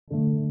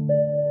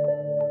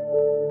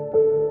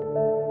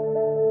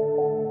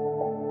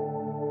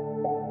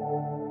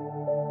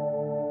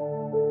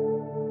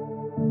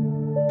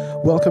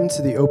Welcome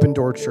to the Open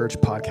Door Church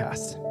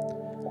podcast.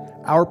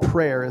 Our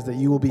prayer is that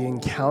you will be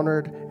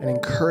encountered and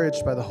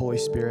encouraged by the Holy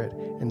Spirit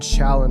and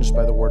challenged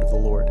by the word of the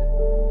Lord.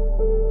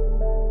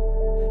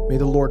 May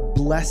the Lord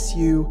bless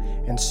you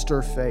and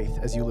stir faith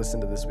as you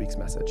listen to this week's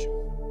message.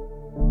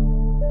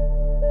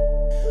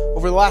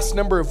 Over the last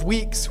number of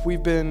weeks,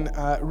 we've been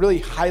really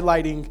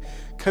highlighting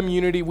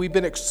community. We've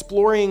been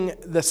exploring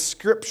the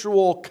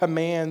scriptural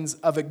commands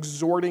of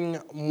exhorting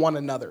one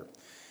another.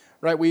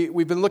 Right,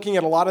 we've been looking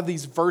at a lot of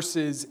these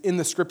verses in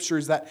the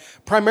scriptures that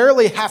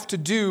primarily have to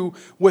do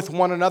with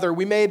one another.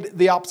 We made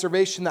the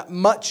observation that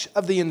much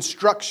of the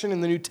instruction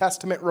in the New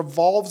Testament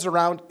revolves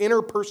around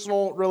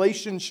interpersonal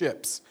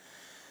relationships,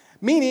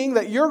 meaning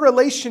that your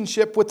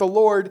relationship with the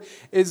Lord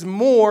is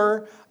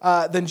more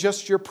than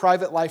just your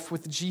private life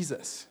with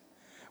Jesus,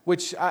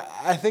 which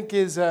I think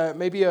is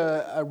maybe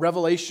a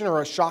revelation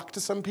or a shock to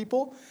some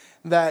people.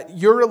 That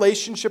your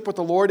relationship with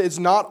the Lord is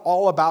not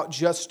all about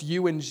just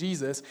you and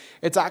Jesus.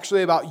 It's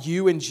actually about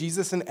you and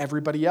Jesus and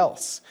everybody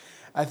else.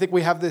 I think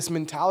we have this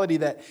mentality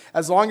that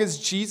as long as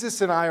Jesus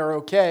and I are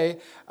okay,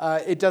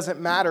 it doesn't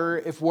matter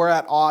if we're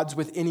at odds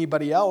with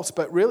anybody else.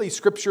 But really,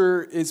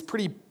 Scripture is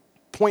pretty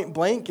point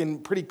blank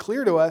and pretty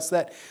clear to us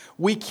that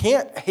we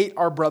can't hate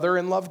our brother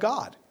and love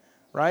God,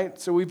 right?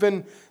 So we've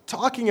been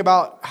talking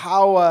about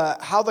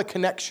how the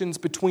connections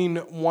between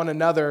one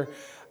another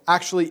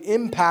actually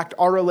impact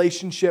our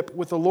relationship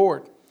with the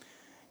Lord.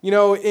 You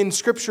know, in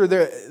Scripture,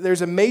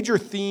 there's a major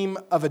theme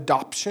of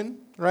adoption,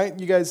 right?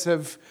 You guys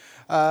have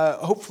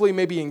hopefully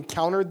maybe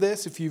encountered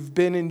this if you've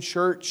been in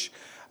church.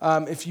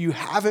 If you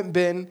haven't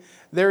been,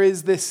 there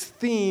is this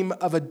theme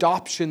of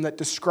adoption that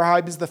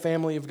describes the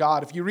family of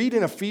God. If you read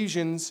in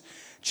Ephesians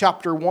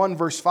chapter 1,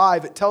 verse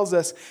 5, it tells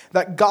us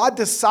that God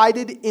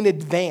decided in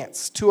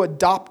advance to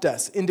adopt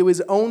us into his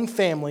own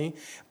family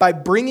by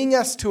bringing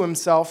us to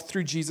himself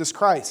through Jesus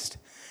Christ.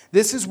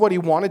 This is what he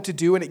wanted to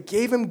do, and it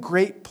gave him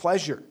great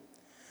pleasure.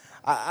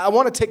 I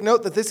want to take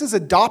note that this is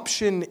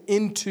adoption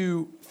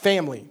into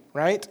family,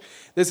 right?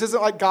 This isn't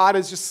like God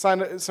is just some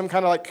kind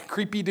of like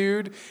creepy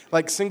dude,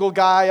 like single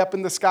guy up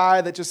in the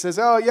sky that just says,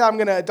 oh yeah, I'm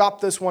going to adopt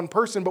this one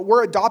person. But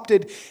we're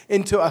adopted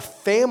into a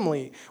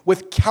family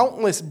with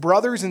countless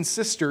brothers and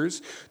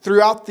sisters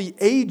throughout the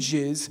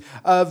ages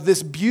of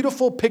this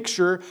beautiful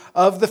picture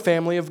of the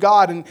family of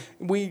God. And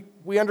we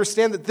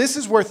understand that this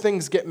is where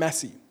things get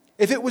messy.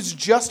 If it was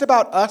just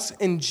about us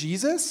and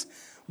Jesus,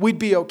 we'd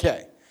be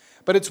okay.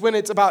 But it's when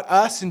it's about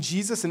us and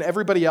Jesus and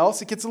everybody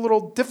else, it gets a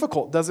little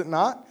difficult, does it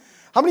not?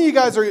 How many of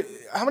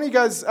you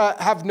guys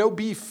have no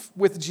beef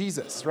with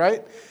Jesus,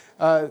 right?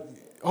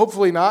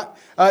 Hopefully not.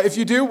 If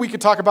you do, we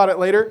could talk about it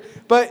later.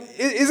 But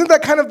isn't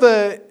that kind of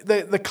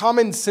the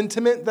common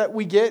sentiment that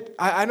we get?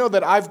 I know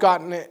that I've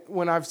gotten it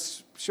when I've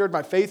shared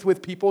my faith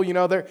with people. You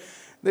know,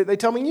 they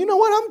tell me, you know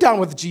what, I'm down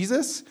with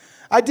Jesus.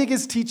 I dig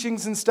his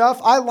teachings and stuff.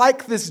 I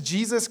like this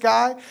Jesus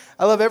guy.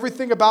 I love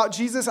everything about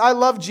Jesus. I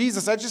love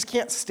Jesus. I just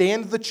can't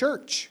stand the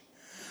church.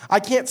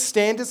 I can't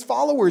stand his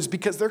followers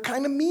because they're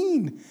kind of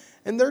mean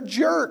and they're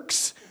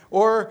jerks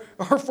or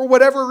for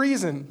whatever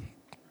reason.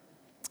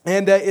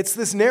 And it's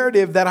this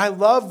narrative that I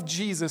love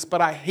Jesus,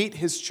 but I hate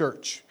his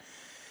church.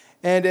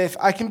 And if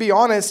I can be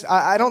honest,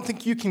 I don't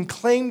think you can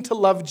claim to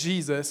love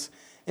Jesus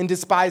and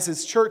despise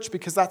his church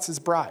because that's his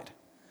bride.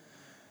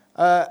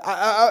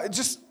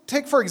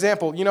 Take, for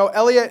example, you know,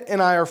 Elliot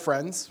and I are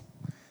friends.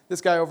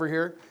 This guy over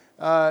here.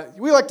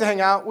 We like to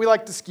hang out. We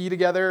like to ski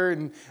together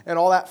and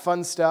all that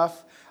fun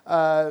stuff.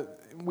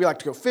 We like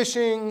to go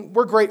fishing.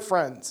 We're great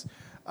friends.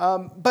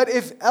 But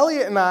if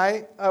Elliot and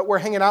I were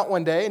hanging out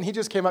one day and he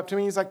just came up to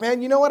me, he's like,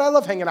 man, you know what? I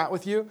love hanging out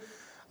with you.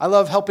 I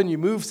love helping you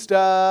move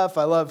stuff.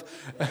 I love,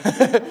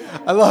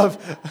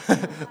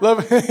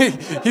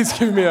 he's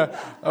giving me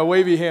a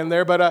wavy hand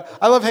there, but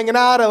I love hanging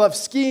out. I love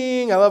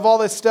skiing. I love all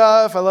this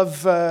stuff. I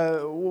love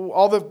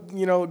all the,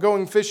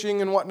 going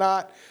fishing and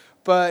whatnot.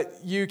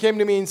 But you came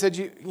to me and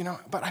said,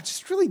 but I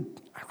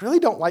really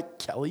don't like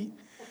Kelly.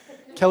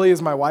 Kelly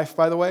is my wife,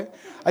 by the way.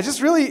 I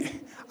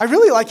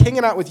really like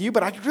hanging out with you,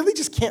 but I really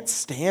just can't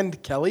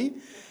stand Kelly.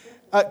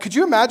 Could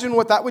you imagine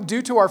what that would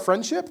do to our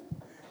friendship?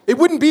 We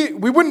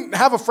wouldn't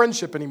have a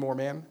friendship anymore,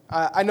 man.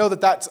 I know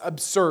that that's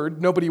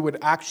absurd. Nobody would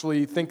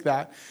actually think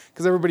that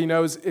because everybody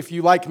knows if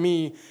you like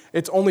me,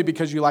 it's only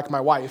because you like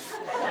my wife.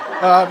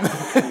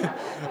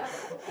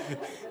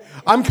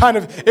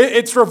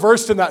 It's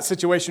reversed in that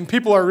situation.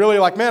 People are really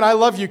like, man, I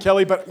love you,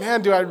 Kelly, but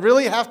man, do I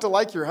really have to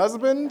like your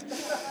husband?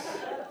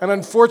 And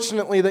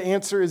unfortunately, the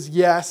answer is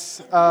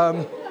yes.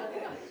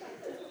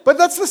 But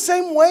that's the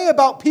same way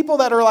about people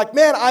that are like,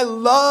 man, I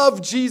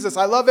love Jesus.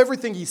 I love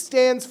everything he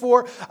stands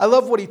for. I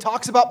love what he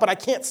talks about, but I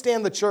can't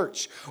stand the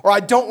church. Or I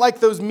don't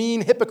like those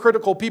mean,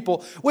 hypocritical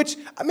people, which,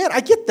 man, I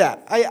get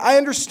that. I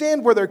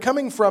understand where they're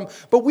coming from,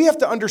 but we have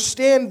to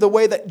understand the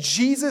way that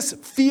Jesus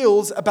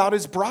feels about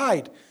his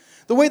bride.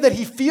 The way that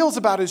he feels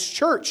about his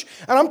church.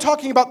 And I'm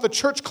talking about the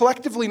church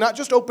collectively, not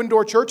just Open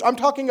Door Church. I'm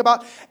talking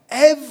about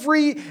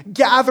every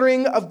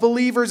gathering of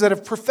believers that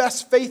have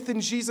professed faith in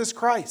Jesus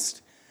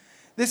Christ.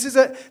 This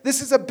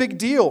is a big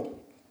deal.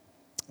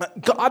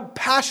 God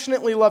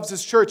passionately loves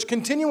his church.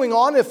 Continuing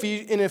on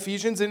in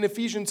Ephesians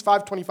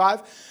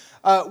 5:25,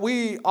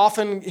 we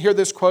often hear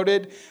this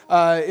quoted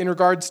in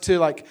regards to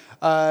like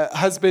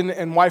husband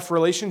and wife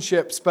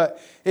relationships,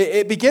 but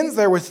it begins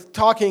there with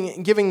talking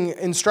and giving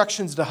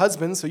instructions to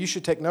husbands, so you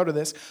should take note of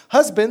this.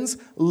 Husbands,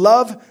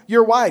 love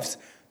your wives,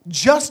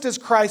 just as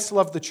Christ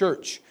loved the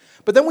church.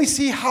 But then we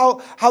see how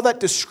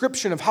that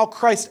description of how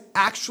Christ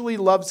actually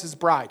loves his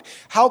bride,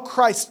 how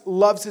Christ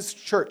loves his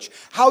church,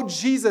 how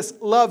Jesus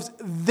loves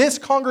this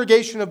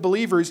congregation of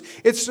believers,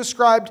 it's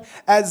described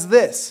as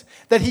this,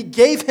 that he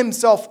gave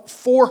himself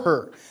for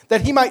her,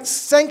 that he might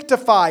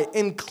sanctify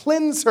and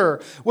cleanse her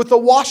with the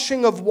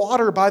washing of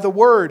water by the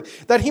word,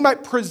 that he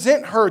might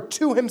present her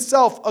to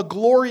himself a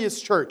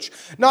glorious church,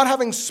 not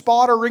having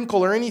spot or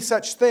wrinkle or any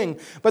such thing,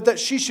 but that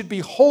she should be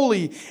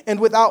holy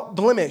and without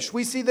blemish.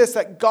 We see this,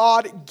 that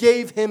God gave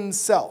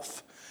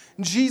himself.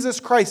 Jesus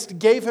Christ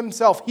gave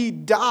himself. He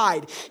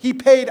died. He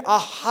paid a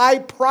high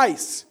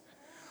price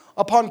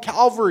upon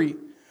Calvary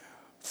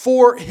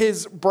for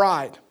his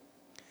bride.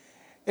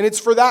 And it's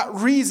for that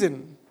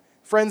reason,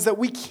 friends, that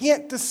we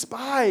can't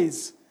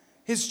despise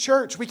his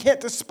church. We can't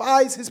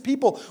despise his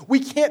people. We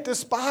can't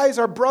despise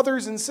our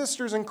brothers and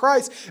sisters in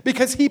Christ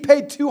because he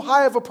paid too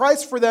high of a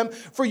price for them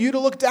for you to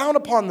look down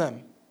upon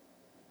them.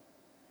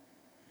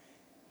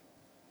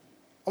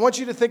 I want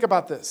you to think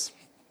about this.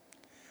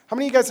 How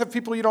many of you guys have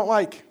people you don't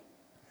like?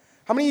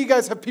 How many of you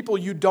guys have people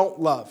you don't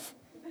love?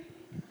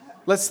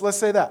 Let's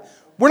say that.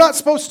 We're not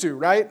supposed to,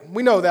 right?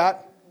 We know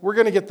that. We're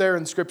going to get there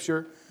in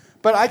Scripture.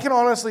 But I can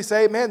honestly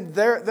say, man,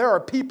 there are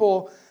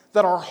people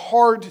that are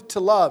hard to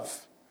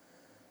love.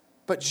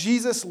 But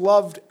Jesus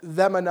loved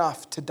them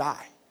enough to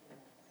die.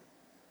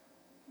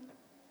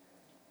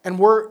 And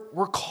we're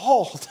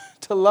called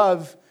to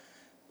love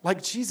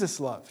like Jesus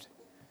loved.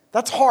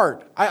 That's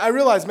hard. I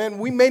realize, man,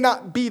 we may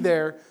not be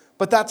there,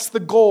 but that's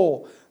the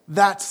goal.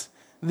 That's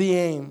the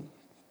aim.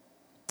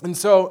 And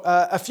so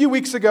a few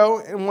weeks ago,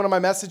 in one of my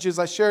messages,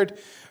 I shared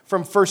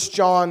from 1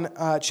 John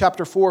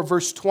chapter 4,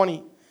 verse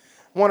 20.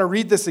 I want to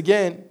read this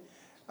again.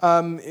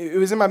 It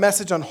was in my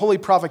message on holy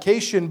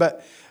provocation,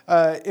 but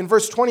in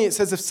verse 20 it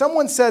says, if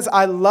someone says,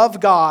 I love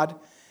God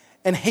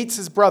and hates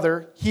his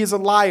brother, he is a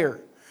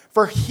liar.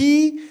 For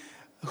he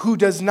who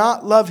does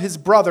not love his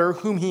brother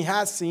whom he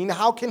has seen,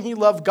 how can he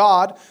love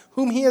God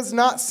whom he has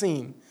not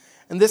seen?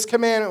 And this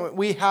commandment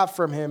we have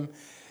from him,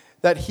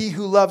 that he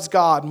who loves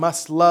God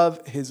must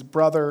love his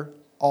brother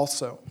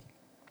also.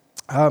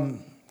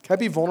 Can I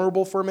be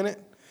vulnerable for a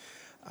minute?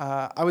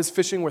 I was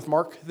fishing with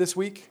Mark this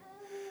week,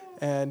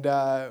 and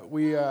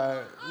we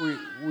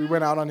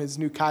went out on his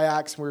new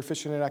kayaks, and we were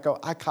fishing in Echo.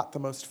 I caught the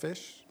most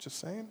fish, just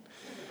saying.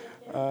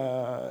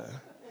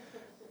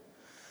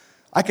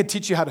 I could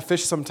teach you how to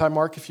fish sometime,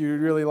 Mark, if you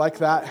really like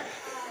that.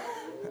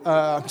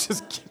 I'm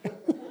just kidding.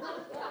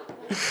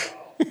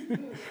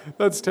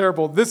 That's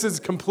terrible. This is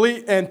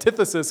complete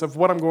antithesis of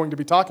what I'm going to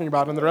be talking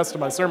about in the rest of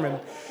my sermon.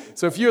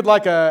 So if you would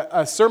like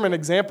a sermon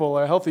example,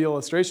 a healthy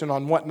illustration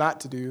on what not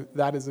to do,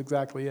 that is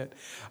exactly it.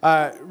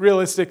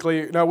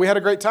 Realistically, no, we had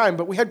a great time,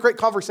 but we had great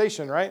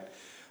conversation, right?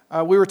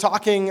 We were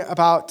talking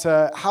about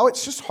how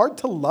it's just hard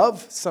to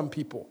love some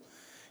people.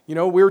 You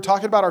know, we were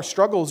talking about our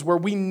struggles where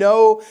we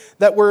know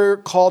that we're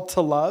called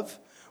to love.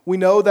 We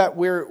know that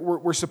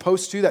we're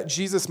supposed to, that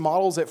Jesus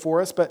models it for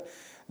us, but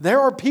there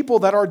are people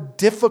that are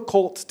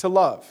difficult to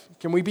love.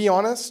 Can we be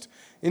honest?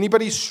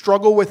 Anybody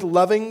struggle with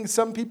loving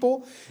some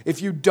people?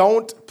 If you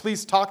don't,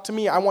 please talk to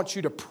me. I want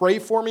you to pray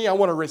for me. I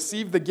want to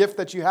receive the gift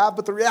that you have.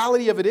 But the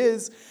reality of it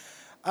is,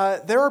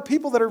 there are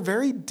people that are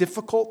very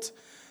difficult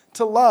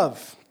to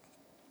love.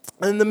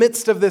 In the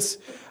midst of this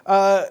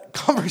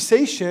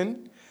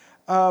conversation,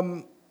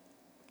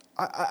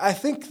 I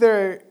think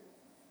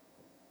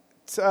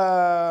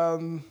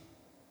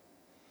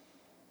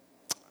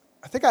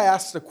I think I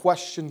asked a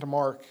question to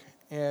Mark,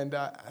 and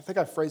I think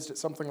I phrased it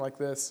something like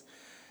this.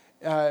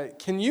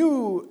 Can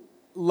you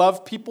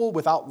love people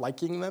without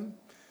liking them?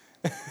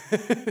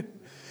 I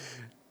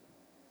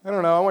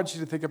don't know. I want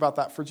you to think about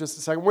that for just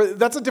a second.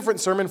 That's a different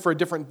sermon for a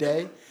different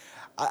day.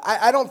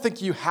 I don't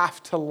think you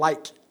have to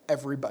like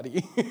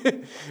everybody.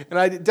 And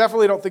I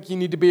definitely don't think you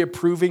need to be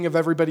approving of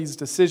everybody's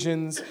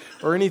decisions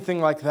or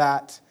anything like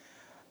that.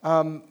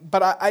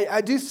 But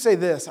I do say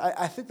this.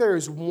 I think there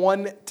is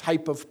one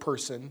type of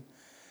person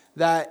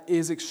that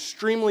is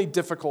extremely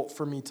difficult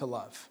for me to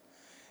love.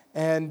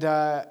 And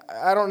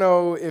I don't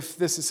know if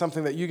this is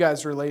something that you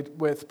guys relate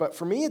with, but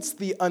for me, it's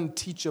the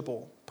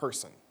unteachable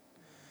person.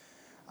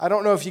 I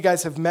don't know if you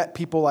guys have met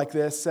people like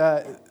this.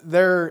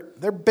 They're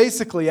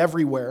basically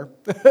everywhere.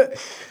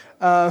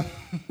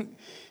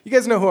 You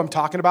guys know who I'm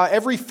talking about.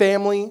 Every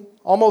family,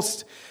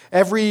 almost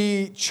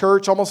every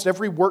church, almost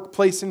every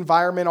workplace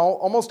environment,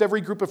 almost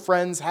every group of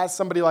friends has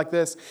somebody like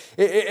this.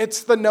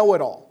 It's the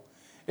know-it-all.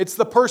 It's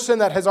the person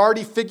that has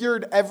already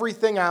figured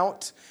everything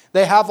out.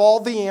 They have all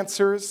the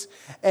answers,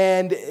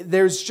 and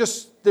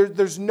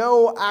there's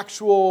no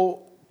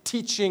actual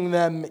teaching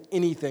them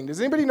anything.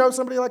 Does anybody know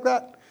somebody like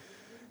that?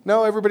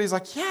 No, everybody's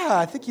like, yeah,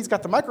 I think he's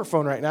got the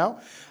microphone right now.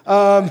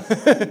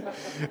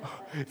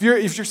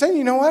 If you're saying,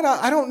 you know what,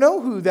 I don't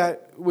know who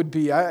that would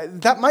be.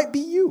 That might be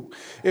you,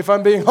 if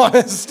I'm being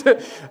honest.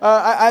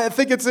 I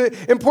think it's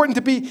important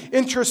to be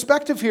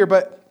introspective here,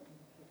 but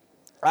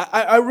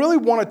I really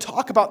want to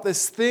talk about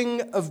this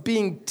thing of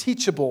being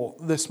teachable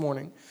this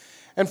morning.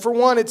 And for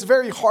one, it's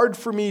very hard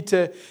for me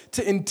to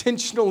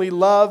intentionally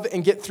love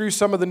and get through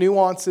some of the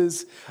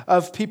nuances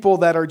of people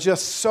that are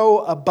just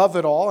so above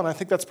it all. And I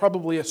think that's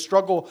probably a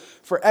struggle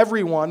for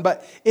everyone.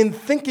 But in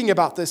thinking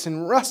about this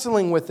and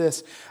wrestling with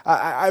this,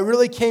 I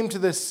really came to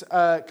this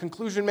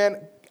conclusion,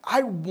 man,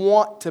 I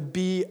want to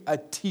be a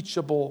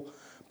teachable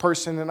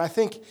person. And I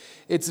think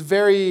it's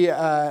very,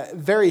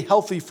 very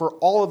healthy for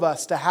all of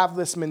us to have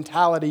this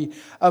mentality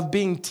of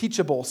being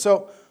teachable.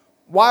 So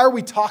why are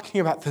we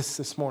talking about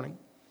this morning?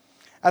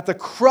 At the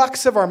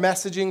crux of our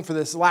messaging for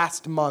this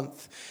last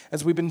month,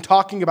 as we've been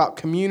talking about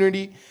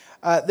community,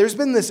 there's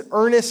been this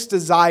earnest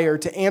desire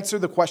to answer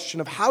the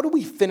question of how do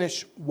we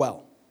finish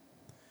well?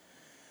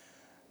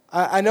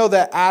 I know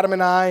that Adam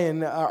and I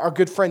and our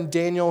good friend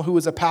Daniel, who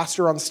is a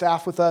pastor on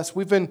staff with us,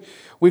 we've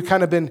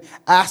kind of been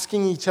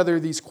asking each other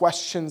these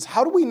questions.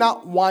 How do we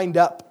not wind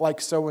up like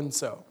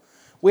so-and-so?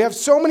 We have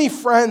so many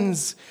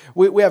friends.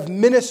 We have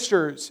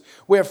ministers.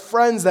 We have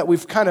friends that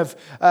we've kind of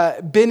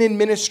been in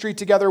ministry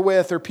together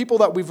with, or people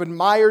that we've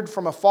admired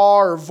from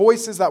afar, or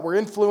voices that were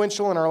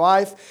influential in our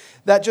life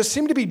that just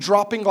seem to be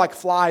dropping like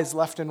flies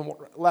left and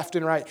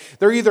right.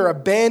 They're either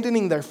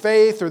abandoning their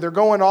faith or they're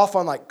going off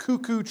on like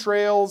cuckoo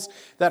trails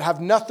that have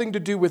nothing to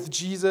do with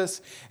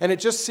Jesus. And it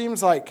just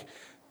seems like,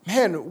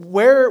 man,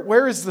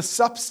 where is the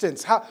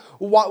substance?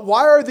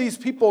 Why are these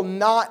people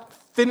not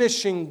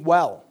finishing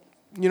well?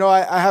 You know,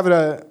 I have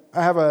a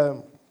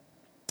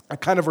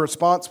kind of a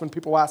response when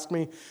people ask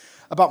me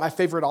about my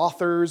favorite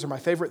authors or my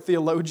favorite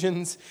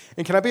theologians.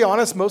 And can I be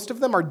honest, most of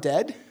them are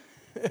dead.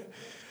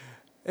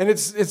 And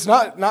it's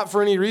not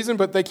for any reason,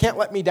 but they can't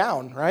let me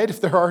down, right?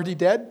 If they're already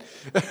dead.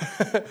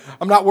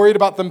 I'm not worried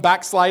about them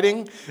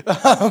backsliding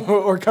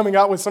or coming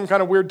out with some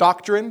kind of weird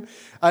doctrine.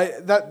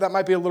 That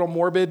might be a little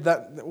morbid,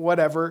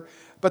 whatever.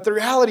 But the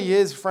reality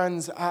is,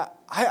 friends, I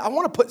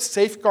want to put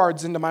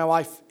safeguards into my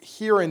life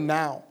here and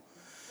now.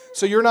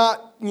 So you're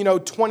not,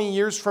 20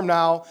 years from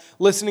now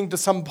listening to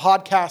some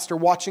podcast or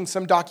watching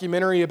some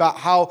documentary about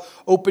how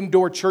Open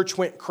Door Church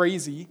went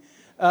crazy,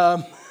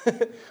 about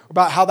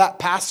how that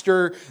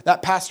pastor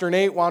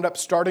Nate wound up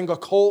starting a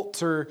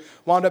cult or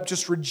wound up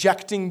just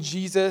rejecting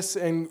Jesus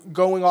and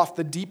going off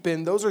the deep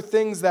end. Those are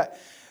things that,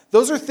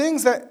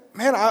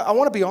 man, I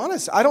want to be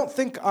honest. I don't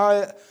think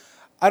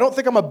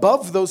I'm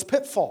above those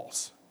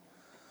pitfalls.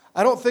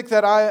 I don't think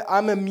that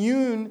I'm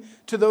immune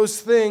to those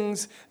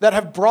things that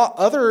have brought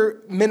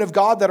other men of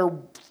God that are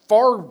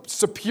far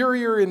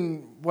superior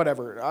in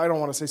whatever. I don't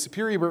want to say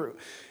superior, but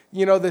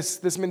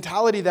this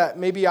mentality that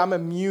maybe I'm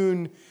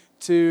immune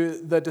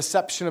to the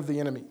deception of the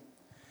enemy.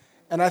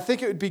 And I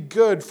think it would be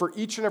good for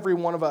each and every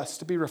one of us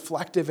to be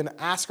reflective and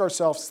ask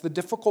ourselves the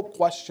difficult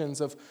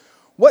questions of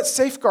what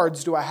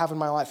safeguards do I have in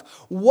my life?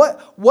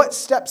 What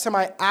steps am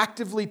I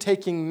actively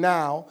taking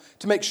now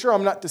to make sure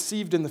I'm not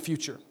deceived in the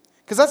future?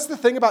 Because that's the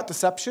thing about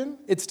deception.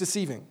 It's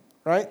deceiving,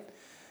 right?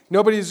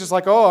 Nobody's just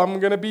like, oh, I'm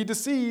going to be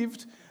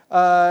deceived,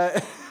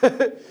 right?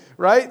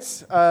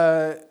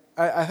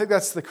 I think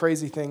that's the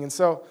crazy thing. And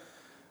so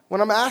when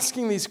I'm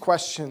asking these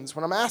questions,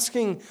 when I'm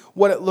asking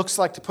what it looks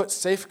like to put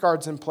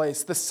safeguards in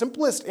place, the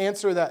simplest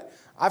answer that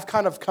I've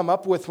kind of come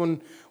up with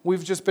when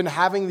we've just been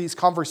having these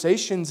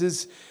conversations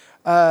is,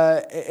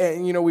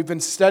 we've been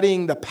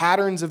studying the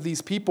patterns of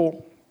these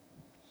people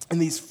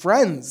and these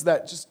friends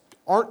that just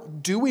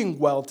aren't doing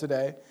well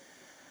today.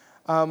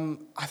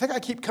 I think I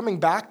keep coming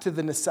back to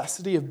the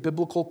necessity of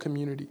biblical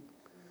community,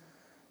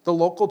 the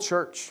local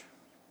church,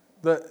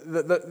 the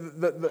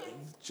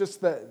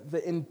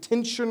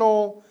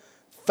intentional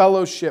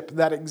fellowship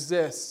that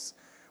exists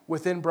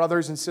within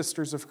brothers and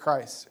sisters of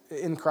Christ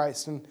in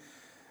Christ. And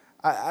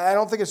I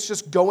don't think it's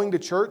just going to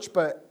church,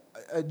 but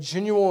a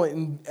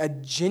genuine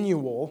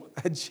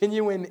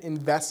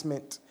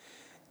investment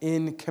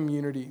in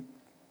community.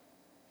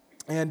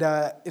 And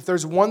if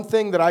there's one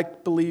thing that I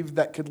believe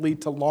that could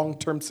lead to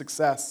long-term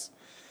success,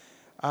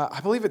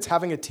 I believe it's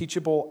having a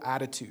teachable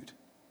attitude.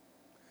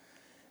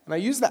 And I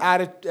use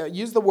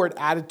the word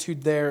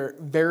attitude there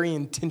very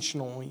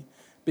intentionally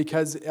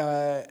because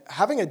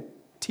having a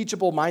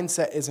teachable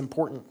mindset is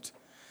important.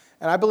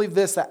 And I believe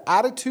that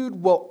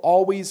attitude will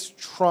always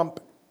trump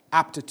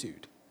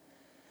aptitude.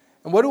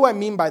 And what do I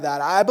mean by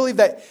that? I believe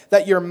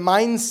that your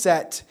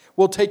mindset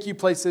will take you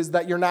places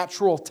that your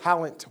natural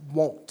talent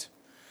won't.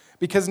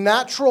 Because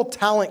natural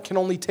talent can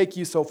only take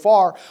you so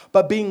far,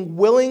 but being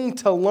willing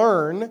to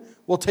learn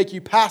will take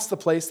you past the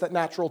place that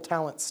natural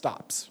talent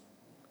stops.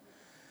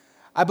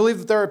 I believe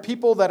that there are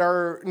people that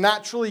are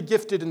naturally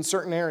gifted in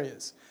certain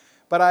areas,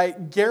 but I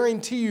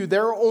guarantee you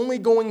they're only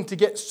going to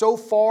get so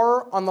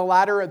far on the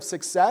ladder of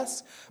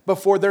success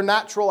before their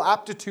natural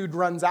aptitude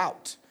runs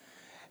out.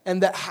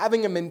 and that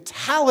having a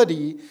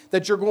mentality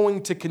that you're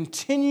going to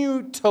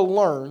continue to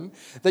learn,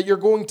 that you're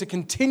going to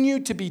continue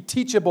to be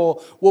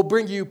teachable, will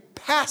bring you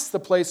past the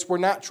place where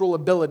natural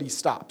ability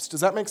stops.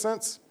 Does that make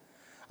sense?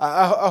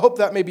 I hope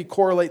that maybe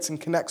correlates and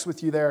connects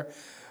with you there.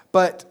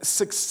 But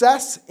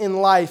success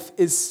in life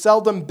is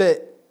seldom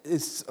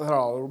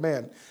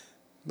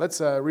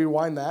let's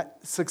rewind that.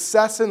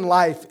 Success in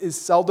life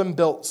is seldom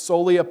built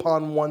solely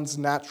upon one's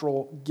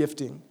natural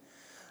gifting.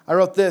 I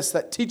wrote this,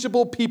 that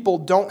teachable people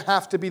don't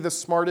have to be the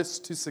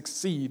smartest to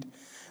succeed.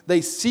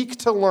 They seek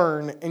to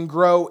learn and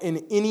grow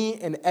in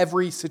any and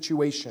every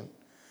situation.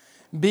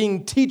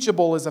 Being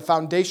teachable is a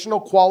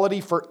foundational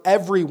quality for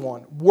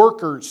everyone,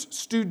 workers,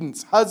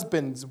 students,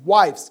 husbands,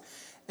 wives,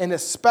 and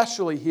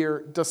especially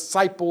here,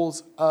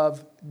 disciples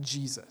of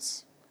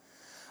Jesus.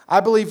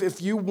 I believe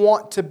if you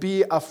want to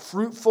be a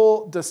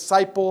fruitful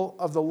disciple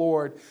of the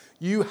Lord,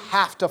 you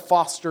have to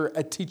foster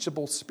a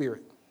teachable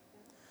spirit.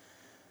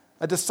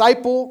 A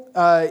disciple,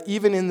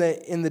 even in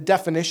the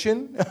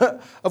definition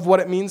of what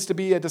it means to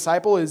be a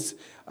disciple, is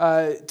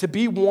to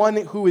be one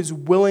who is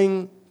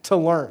willing to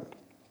learn.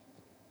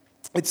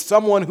 It's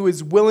someone who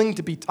is willing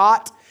to be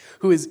taught,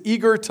 who is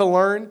eager to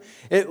learn.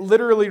 It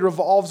literally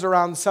revolves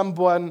around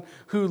someone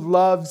who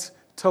loves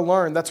to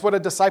learn. That's what a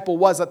disciple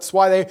was. That's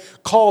why they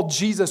called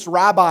Jesus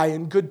rabbi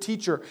and good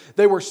teacher.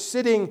 They were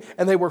sitting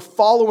and they were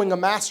following a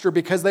master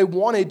because they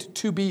wanted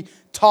to be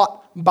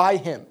taught by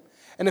him.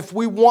 And if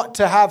we want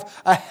to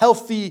have a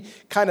healthy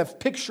kind of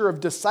picture of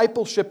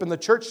discipleship in the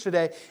church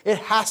today, it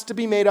has to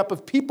be made up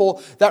of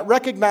people that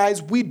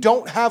recognize we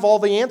don't have all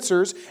the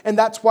answers, and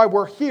that's why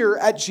we're here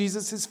at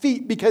Jesus'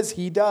 feet, because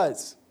he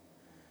does.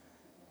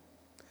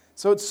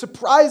 So it's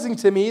surprising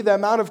to me the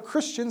amount of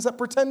Christians that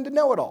pretend to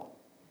know it all.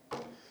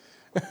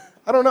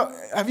 I don't know.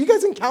 Have you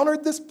guys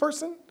encountered this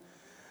person?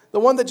 The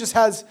one that just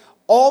has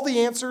all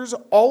the answers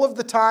all of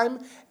the time,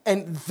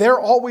 and they're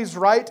always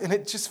right, and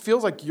it just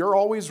feels like you're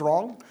always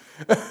wrong.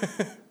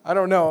 I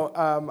don't know.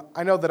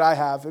 I know that I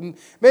have, and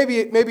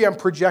maybe I'm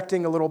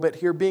projecting a little bit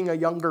here. Being a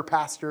younger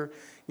pastor,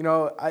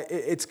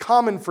 it's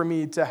common for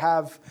me to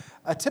have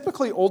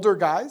typically older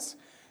guys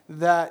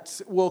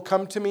that will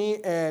come to me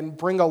and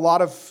bring a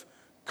lot of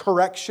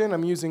correction.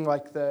 I'm using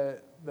like the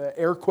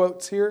air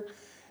quotes here,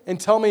 and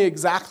tell me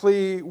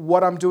exactly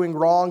what I'm doing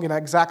wrong and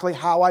exactly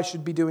how I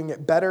should be doing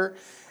it better.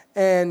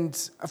 And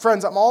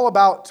friends, I'm all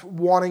about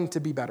wanting to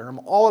be better. I'm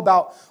all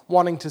about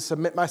wanting to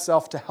submit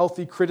myself to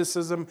healthy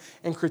criticism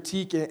and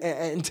critique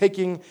and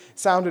taking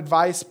sound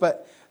advice.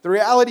 But the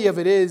reality of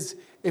it is,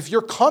 if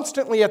you're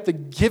constantly at the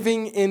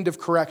giving end of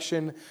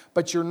correction,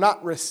 but you're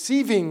not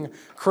receiving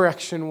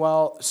correction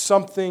well,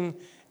 something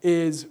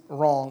is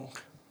wrong.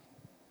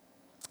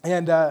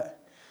 And I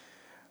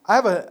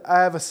have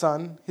a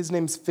son. His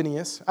name's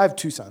Phineas. I have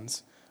two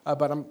sons.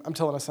 But I'm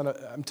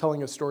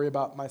telling a story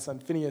about my son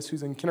Phineas,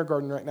 who's in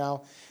kindergarten right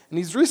now, and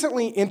he's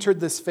recently entered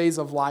this phase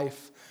of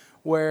life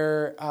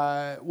where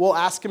we'll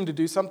ask him to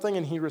do something,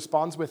 and he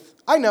responds with,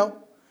 "I know."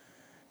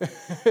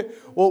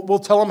 We'll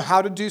tell him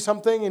how to do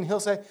something, and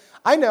he'll say,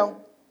 I know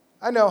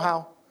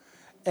how,"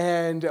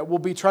 and we'll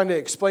be trying to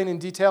explain in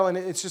detail, and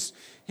it's just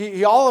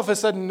he all of a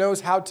sudden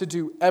knows how to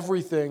do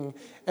everything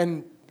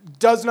and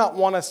does not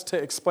want us to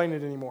explain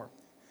it anymore.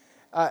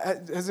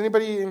 Has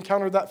anybody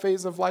encountered that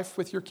phase of life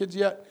with your kids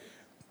yet?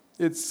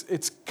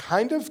 It's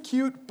kind of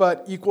cute,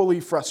 but equally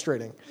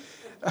frustrating.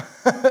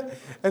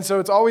 And so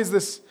it's always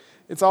this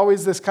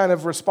kind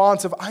of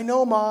response of, "I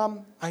know,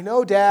 Mom. I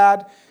know,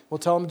 Dad." We'll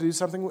tell him to do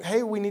something. "Hey,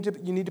 you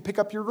need to pick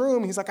up your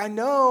room." He's like, "I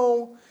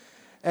know."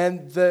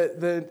 And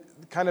the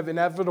kind of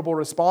inevitable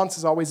response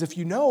is always, "If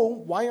you know,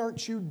 why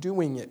aren't you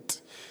doing it?"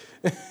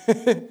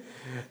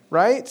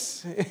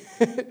 Right?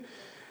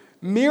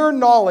 Mere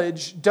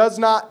knowledge does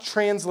not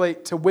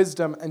translate to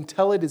wisdom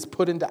until it is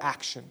put into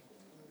action.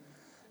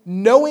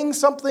 Knowing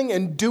something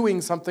and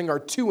doing something are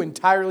two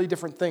entirely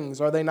different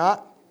things, are they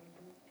not?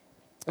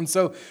 And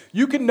so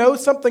you can know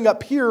something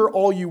up here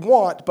all you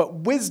want, but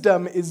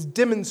wisdom is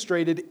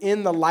demonstrated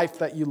in the life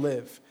that you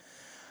live.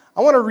 I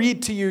want to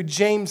read to you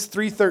James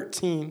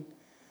 3:13.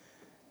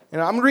 And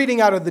I'm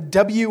reading out of the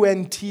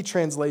WNT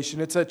translation.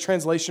 It's a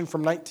translation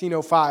from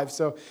 1905.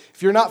 So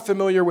if you're not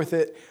familiar with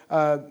it,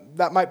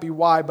 that might be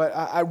why. But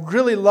I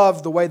really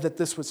love the way that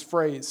this was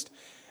phrased.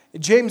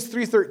 James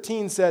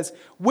 3:13 says,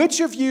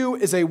 "Which of you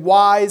is a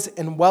wise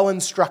and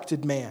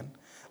well-instructed man?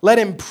 Let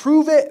him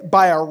prove it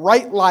by a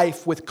right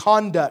life with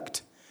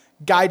conduct,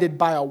 guided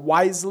by a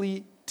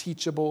wisely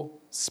teachable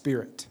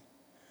spirit."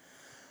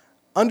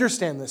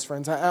 Understand this,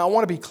 friends. I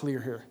want to be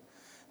clear here,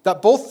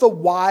 that both the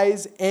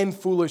wise and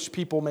foolish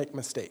people make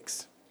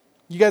mistakes.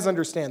 You guys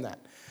understand that?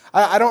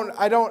 I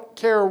don't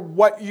care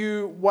what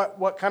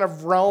kind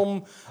of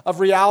realm of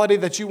reality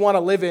that you want to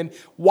live in.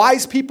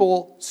 Wise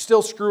people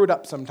still screw it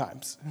up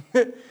sometimes.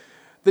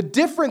 The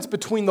difference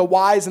between the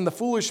wise and the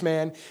foolish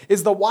man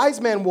is the wise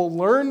man will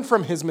learn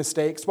from his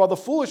mistakes, while the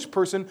foolish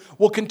person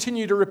will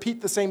continue to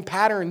repeat the same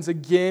patterns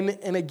again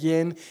and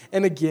again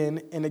and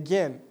again and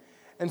again.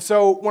 And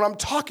so when I'm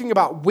talking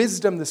about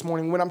wisdom this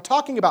morning, when I'm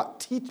talking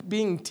about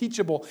being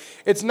teachable,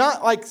 it's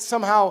not like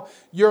somehow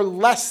you're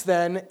less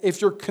than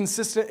if you're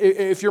consistent,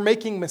 if you're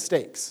making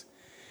mistakes.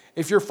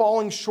 If you're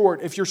falling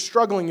short, if you're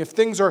struggling, if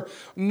things are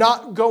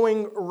not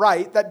going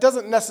right, that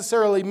doesn't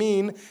necessarily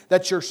mean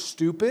that you're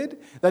stupid.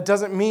 That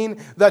doesn't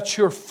mean that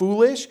you're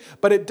foolish,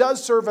 but it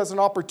does serve as an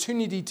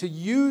opportunity to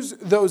use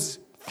those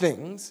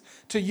things,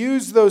 to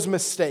use those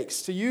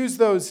mistakes, to use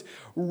those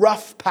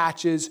rough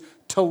patches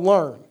to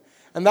learn.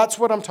 And that's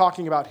what I'm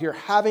talking about here,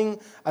 having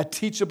a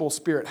teachable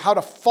spirit, how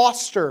to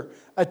foster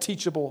a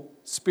teachable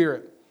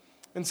spirit.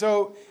 And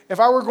so if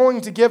I were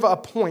going to give a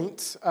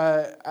point,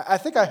 I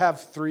think I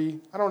have 3.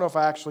 I don't know if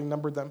I actually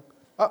numbered them.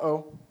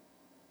 Uh-oh.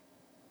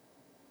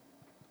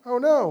 Oh,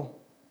 no.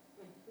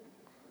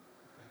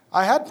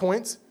 I had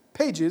points.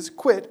 Pages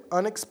quit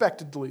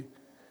unexpectedly.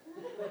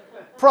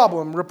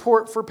 Problem,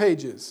 report for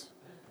Pages.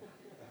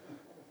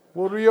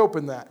 We'll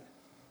reopen that.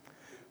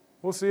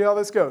 We'll see how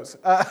this goes.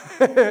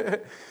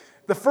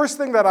 The first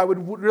thing that I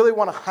would really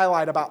want to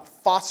highlight about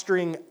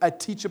fostering a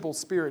teachable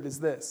spirit is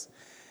this,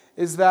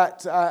 is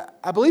that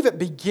I believe it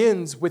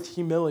begins with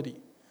humility.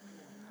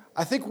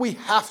 I think we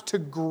have to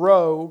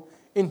grow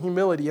in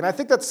humility, and I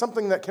think that's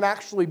something that can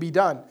actually be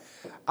done.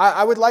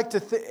 I would like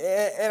to,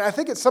 and I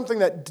think it's something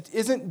that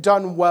isn't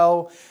done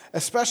well,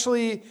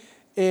 especially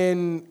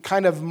in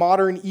kind of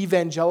modern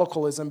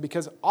evangelicalism,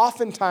 because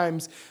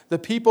oftentimes the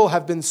people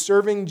have been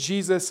serving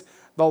Jesus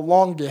the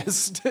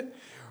longest.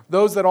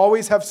 Those that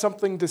always have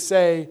something to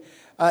say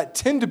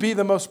tend to be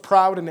the most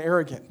proud and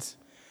arrogant.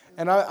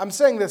 And I'm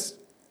saying this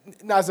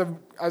as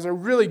a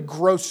really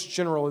gross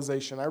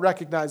generalization. I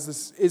recognize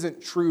this isn't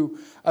true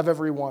of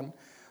everyone.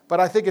 But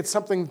I think it's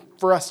something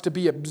for us to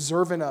be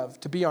observant of,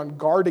 to be on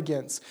guard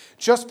against.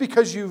 Just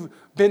because you've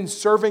been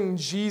serving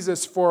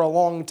Jesus for a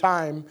long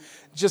time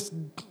just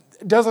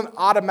doesn't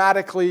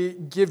automatically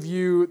give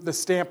you the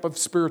stamp of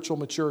spiritual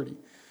maturity.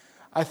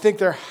 I think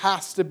there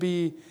has to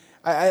be,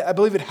 I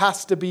believe it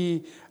has to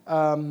be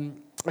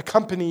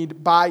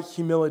accompanied by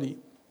humility.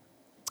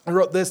 I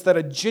wrote this, that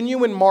a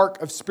genuine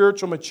mark of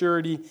spiritual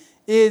maturity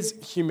is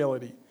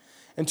humility.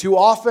 And too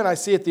often I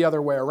see it the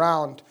other way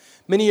around.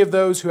 Many of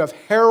those who have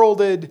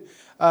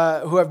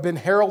been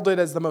heralded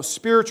as the most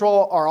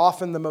spiritual are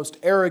often the most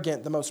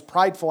arrogant, the most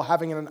prideful,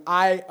 having an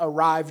I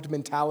arrived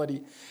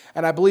mentality.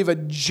 And I believe a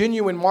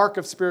genuine mark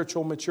of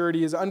spiritual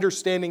maturity is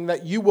understanding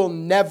that you will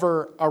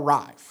never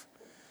arrive.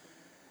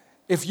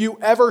 If you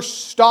ever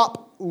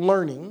stop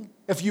learning,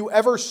 if you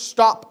ever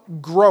stop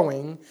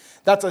growing,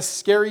 that's a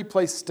scary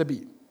place to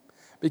be.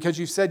 Because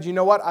you've said, you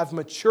know what, I've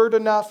matured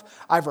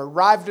enough, I've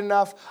arrived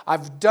enough,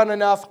 I've done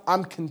enough,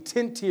 I'm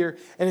content here,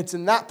 and it's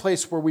in that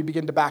place where we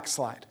begin to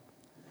backslide.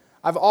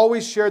 I've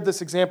always shared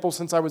this example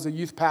since I was a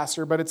youth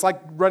pastor, but it's like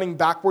running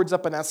backwards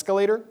up an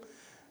escalator.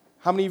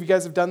 How many of you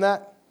guys have done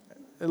that?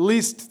 At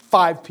least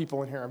 5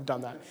 people in here have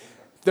done that.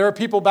 There are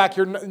people back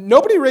here,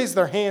 nobody raised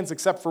their hands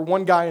except for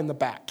one guy in the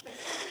back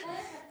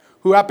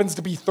who happens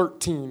to be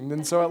 13,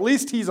 and so at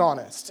least he's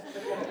honest.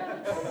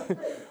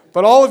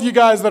 But all of you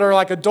guys that are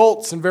like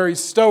adults and very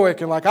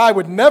stoic and like, I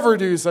would never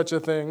do such a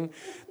thing,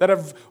 that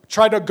have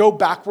tried to go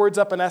backwards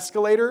up an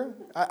escalator.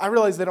 I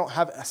realize they don't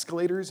have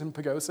escalators in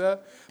Pagosa,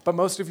 but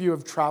most of you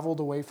have traveled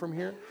away from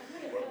here.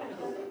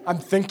 I'm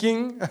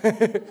thinking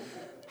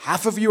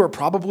half of you are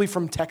probably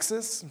from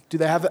Texas. Do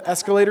they have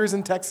escalators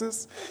in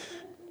Texas?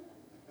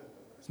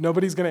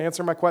 Nobody's going to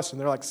answer my question.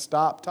 They're like,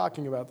 stop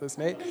talking about this,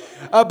 Nate.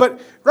 But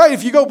right,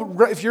 if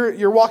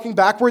you're walking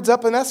backwards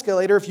up an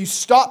escalator, if you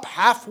stop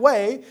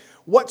halfway,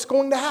 what's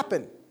going to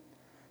happen?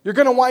 You're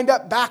going to wind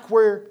up back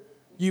where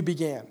you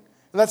began.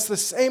 And that's the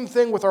same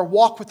thing with our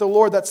walk with the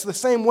Lord. That's the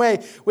same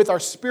way with our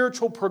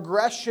spiritual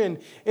progression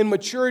in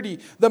maturity.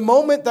 The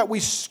moment that we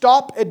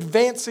stop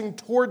advancing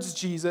towards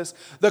Jesus,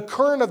 the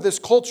current of this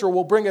culture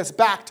will bring us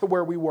back to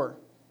where we were,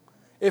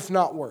 if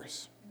not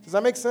worse. Does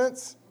that make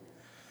sense?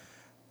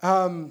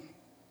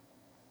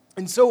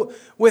 And so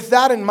with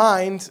that in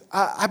mind,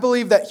 I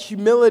believe that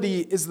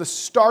humility is the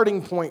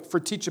starting point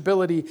for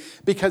teachability,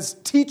 because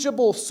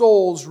teachable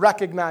souls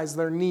recognize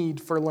their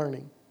need for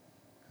learning.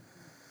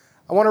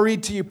 I want to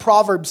read to you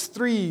Proverbs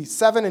 3,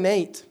 7, and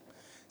 8. It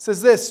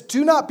says this,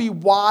 do not be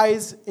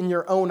wise in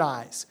your own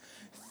eyes.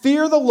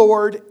 Fear the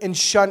Lord and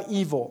shun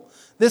evil.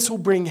 This will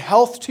bring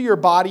health to your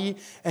body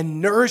and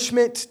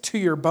nourishment to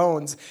your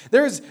bones.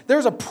 There's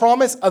a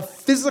promise of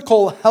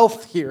physical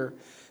health here,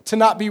 to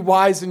not be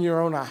wise in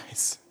your own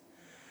eyes.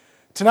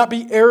 To not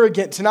be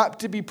arrogant, to not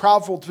to be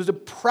proudful, to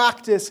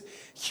practice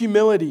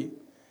humility.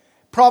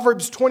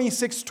 Proverbs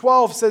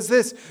 26:12 says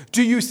this,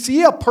 do you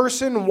see a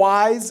person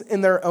wise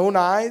in their own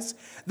eyes?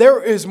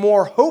 There is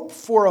more hope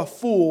for a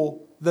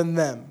fool than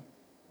them.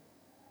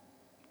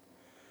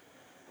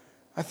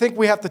 I think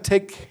we have to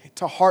take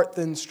to heart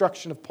the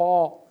instruction of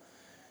Paul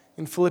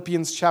in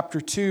Philippians chapter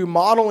 2,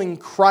 modeling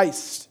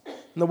Christ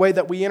in the way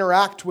that we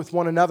interact with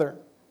one another.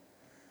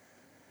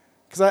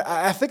 Because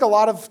I think a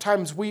lot of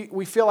times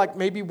we feel like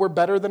maybe we're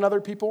better than other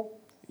people,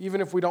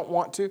 even if we don't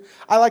want to.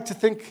 I like to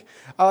think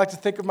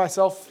of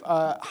myself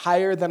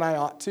higher than I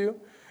ought to.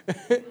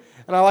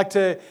 And I like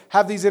to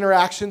have these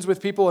interactions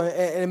with people,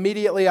 and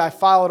immediately I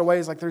file it away.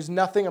 It's like, there's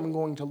nothing I'm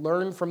going to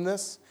learn from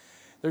this.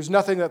 There's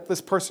nothing that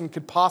this person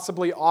could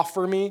possibly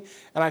offer me.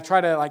 And I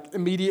try to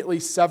immediately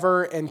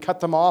sever and cut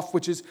them off,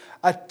 which is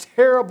a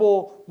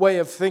terrible way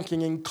of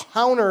thinking and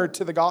counter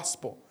to the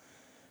gospel.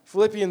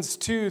 Philippians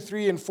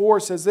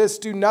 2:3-4 says this: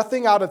 do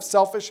nothing out of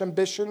selfish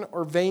ambition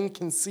or vain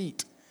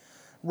conceit.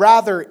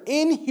 Rather,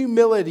 in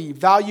humility,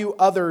 value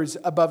others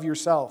above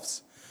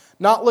yourselves,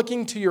 not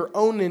looking to your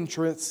own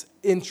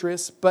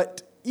interests,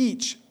 but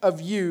each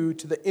of you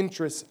to the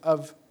interests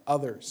of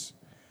others.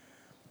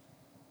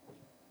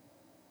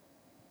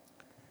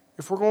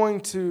 If we're going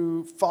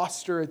to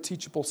foster a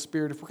teachable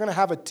spirit, if we're going to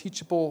have a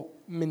teachable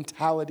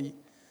mentality,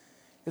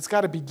 it's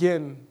got to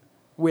begin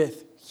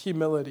with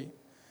humility.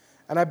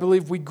 And I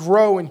believe we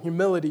grow in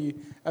humility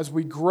as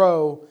we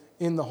grow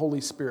in the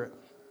Holy Spirit.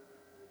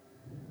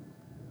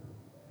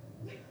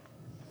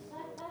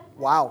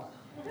 Wow.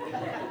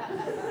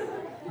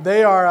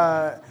 They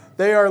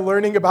are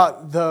learning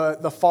about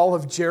the fall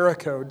of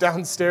Jericho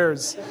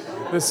downstairs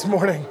this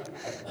morning.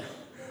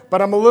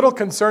 But I'm a little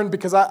concerned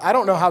because I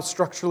don't know how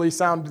structurally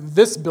sound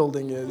this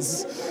building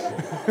is.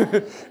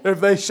 If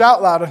they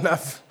shout loud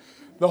enough,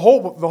 the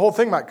whole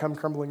thing might come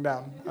crumbling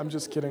down. I'm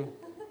just kidding.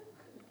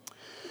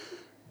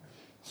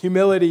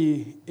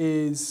 Humility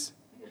is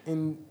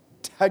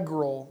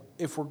integral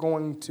if we're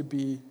going to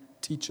be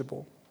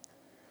teachable.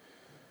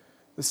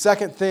 The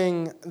second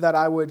thing that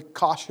I would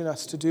caution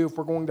us to do if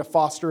we're going to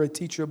foster a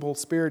teachable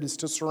spirit is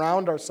to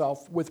surround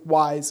ourselves with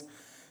wise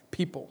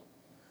people.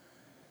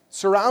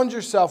 Surround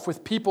yourself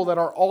with people that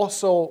are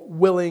also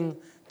willing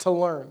to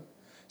learn.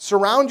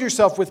 Surround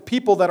yourself with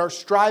people that are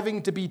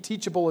striving to be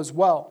teachable as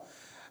well.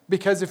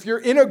 Because if you're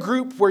in a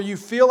group where you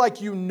feel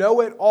like you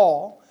know it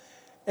all,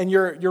 and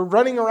you're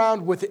running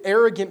around with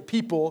arrogant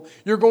people,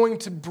 you're going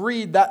to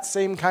breed that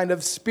same kind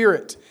of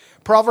spirit.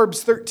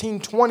 Proverbs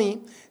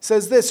 13:20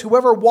 says this: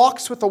 whoever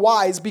walks with the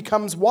wise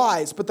becomes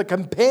wise, but the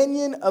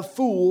companion of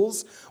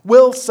fools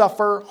will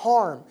suffer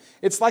harm.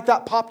 It's like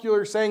that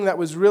popular saying that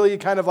was really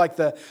kind of like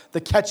the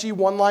catchy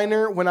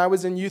one-liner when I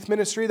was in youth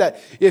ministry, that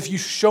if you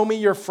show me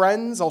your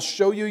friends, I'll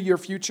show you your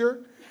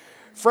future.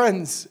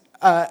 Friends,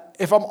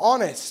 if I'm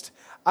honest,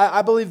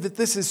 I believe that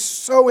this is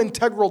so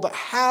integral to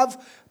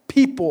have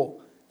people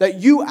that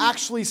you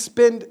actually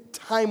spend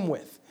time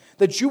with,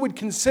 that you would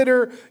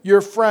consider your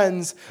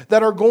friends,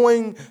 that are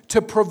going to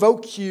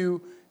provoke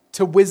you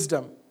to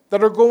wisdom,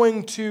 that are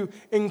going to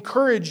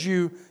encourage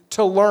you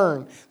to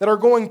learn, that are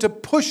going to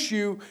push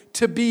you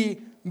to be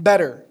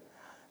better.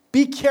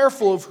 Be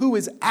careful of who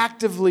is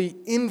actively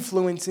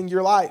influencing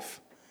your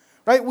life,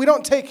 right?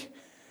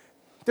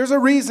 There's a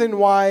reason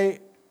why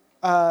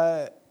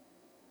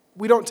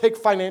we don't take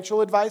financial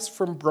advice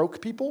from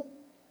broke people,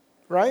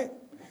 right?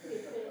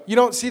 You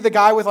don't see the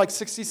guy with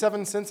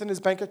 67 cents in his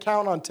bank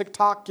account on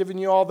TikTok giving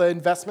you all the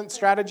investment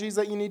strategies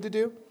that you need to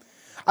do.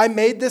 I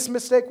made this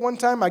mistake one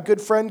time. My good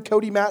friend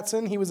Cody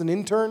Matson, he was an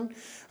intern,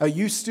 a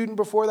youth student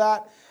before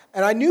that,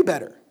 and I knew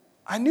better.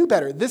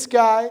 This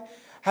guy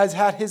has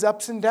had his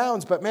ups and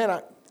downs, but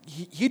man,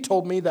 he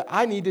told me that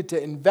I needed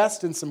to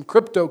invest in some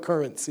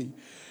cryptocurrency.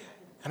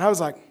 And I was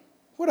like,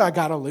 what do I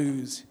got to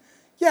lose?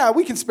 Yeah,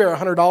 we can spare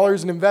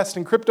 $100 and invest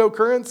in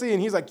cryptocurrency.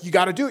 And he's like, you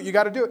got to do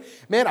it.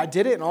 Man, I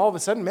did it. And all of a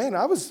sudden, man,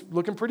 I was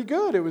looking pretty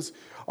good. It was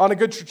on a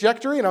good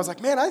trajectory. And I was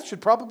like, man, I should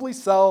probably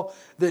sell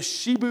this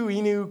Shiba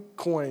Inu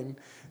coin.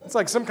 It's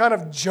like some kind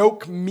of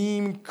joke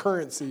meme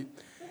currency.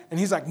 And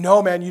he's like,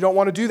 no, man, you don't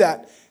want to do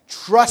that.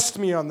 Trust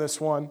me on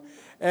this one.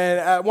 And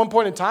at one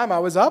point in time, I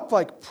was up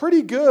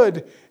pretty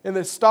good in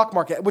the stock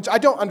market, which I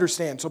don't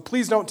understand. So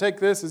please don't take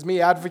this as me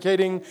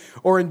advocating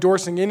or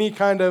endorsing any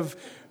kind of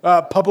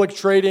public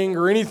trading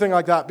or anything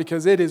like that,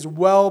 because it is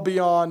well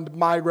beyond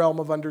my realm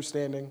of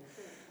understanding.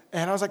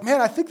 And I was like, man,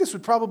 I think this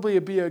would probably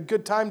be a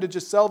good time to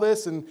just sell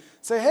this and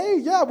say, hey,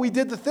 yeah, we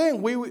did the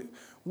thing.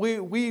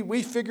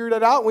 We figured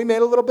it out. We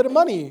made a little bit of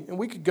money, and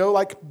we could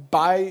go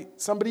buy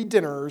somebody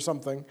dinner or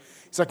something.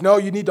 He's like, no,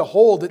 you need to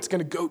hold. It's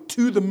going to go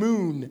to the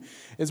moon,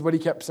 is what he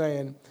kept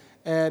saying.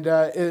 And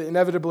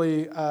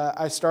inevitably,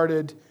 I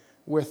started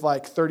with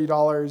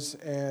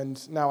 $30,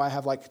 and now I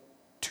have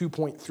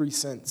 2.3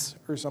 cents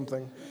or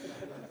something.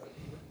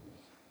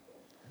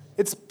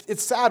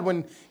 It's sad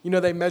when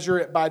they measure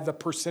it by the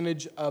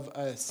percentage of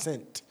a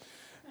cent,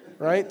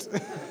 right?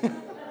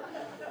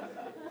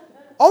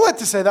 All that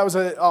to say, that was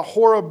a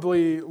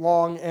horribly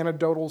long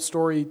anecdotal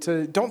story.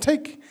 Don't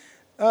take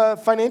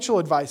financial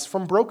advice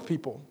from broke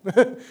people,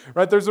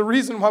 right? There's a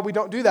reason why we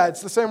don't do that.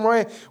 It's the same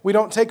way we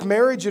don't take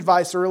marriage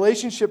advice or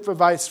relationship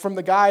advice from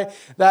the guy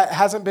that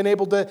hasn't been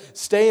able to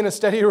stay in a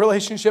steady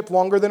relationship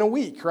longer than a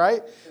week,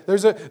 right?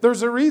 There's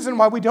a reason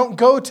why we don't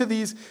go to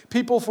these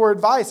people for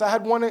advice. I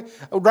had one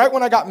right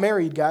when I got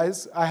married,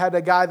 guys. I had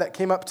a guy that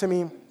came up to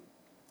me.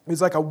 It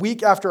was a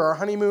week after our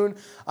honeymoon.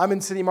 I'm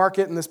in City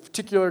Market, and this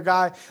particular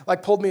guy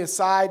pulled me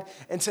aside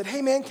and said,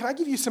 hey, man, can I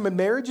give you some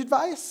marriage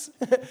advice?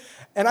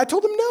 And I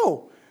told him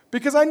no,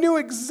 because I knew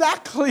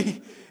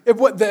exactly if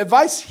what the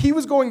advice he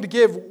was going to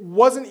give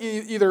wasn't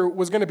either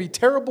was going to be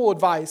terrible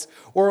advice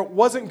or it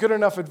wasn't good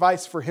enough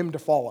advice for him to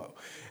follow.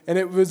 And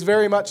it was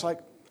very much like,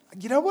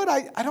 you know what?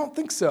 I don't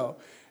think so.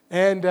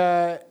 And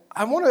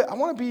I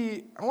want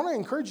to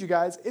encourage you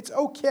guys. It's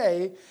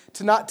okay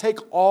to not take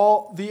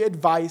all the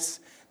advice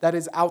that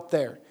is out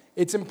there.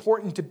 It's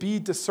important to be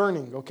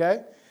discerning,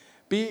 okay?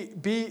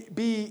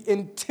 Be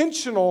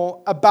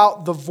intentional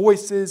about the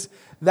voices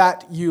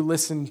that you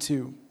listen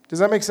to. Does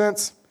that make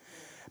sense?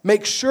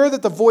 Make sure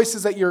that the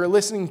voices that you're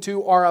listening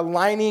to are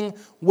aligning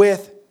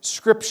with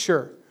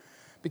Scripture.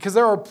 Because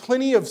there are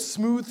plenty of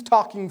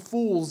smooth-talking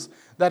fools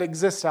that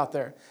exist out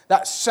there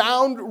that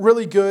sound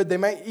really good. They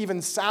might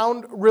even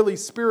sound really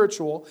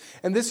spiritual.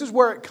 And this is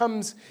where it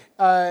becomes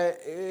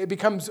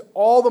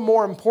all the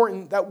more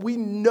important that we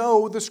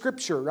know the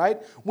Scripture,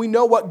 right? We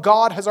know what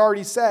God has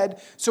already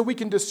said, so we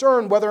can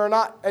discern whether or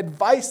not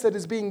advice that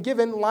is being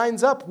given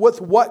lines up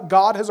with what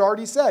God has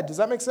already said. Does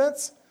that make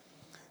sense?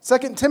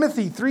 2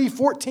 Timothy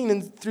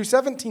 3:14 through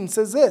 17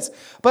 says this,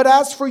 "But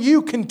as for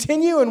you,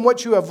 continue in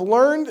what you have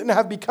learned and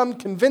have become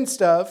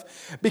convinced of,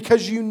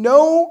 because you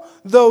know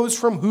those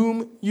from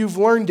whom you've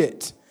learned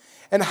it,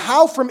 and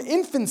how from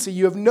infancy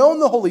you have known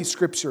the Holy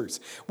Scriptures,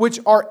 which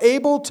are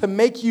able to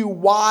make you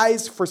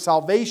wise for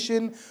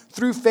salvation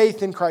through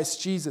faith in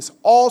Christ Jesus.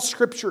 All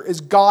Scripture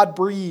is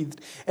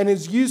God-breathed and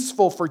is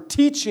useful for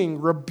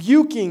teaching,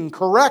 rebuking,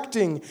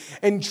 correcting,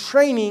 and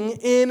training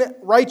in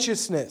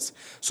righteousness,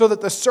 so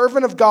that the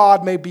servant of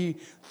God may be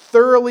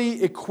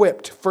thoroughly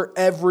equipped for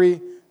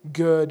every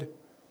good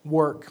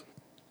work."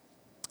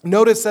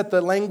 Notice that the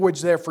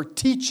language there for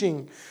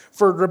teaching,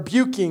 for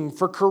rebuking,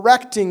 for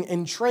correcting,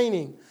 and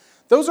training,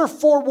 those are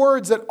 4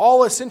 words that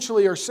all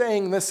essentially are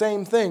saying the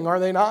same thing, are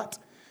they not?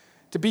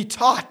 To be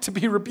taught, to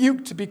be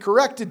rebuked, to be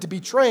corrected, to be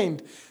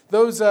trained.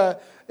 Those,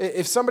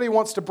 if somebody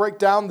wants to break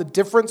down the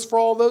difference for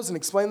all those and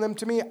explain them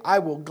to me, I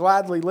will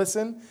gladly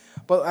listen.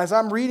 But as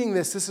I'm reading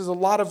this is a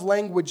lot of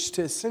language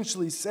to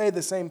essentially say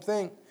the same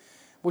thing,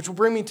 which will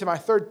bring me to my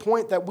third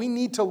point, that we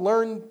need to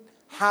learn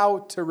how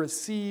to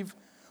receive.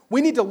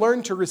 We need to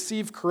learn to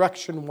receive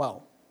correction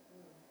well.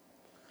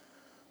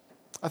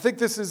 I think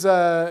this is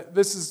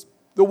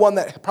the one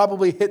that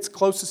probably hits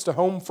closest to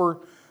home for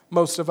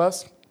most of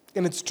us.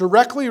 And it's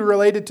directly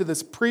related to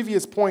this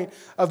previous point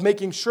of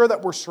making sure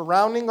that we're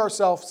surrounding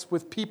ourselves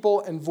with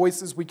people and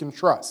voices we can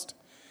trust.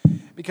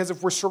 Because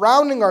if we're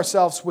surrounding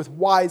ourselves with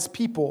wise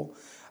people,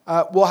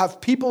 we'll have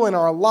people in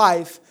our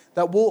life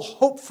that will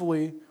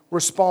hopefully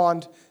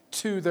respond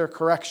to their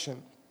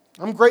correction.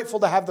 I'm grateful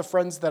to have the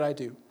friends that I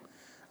do.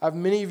 I have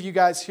many of you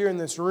guys here in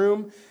this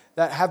room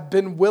that have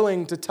been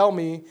willing to tell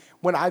me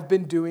when I've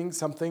been doing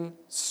something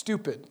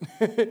stupid,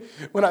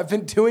 when I've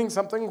been doing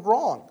something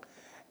wrong.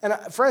 And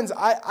friends,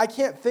 I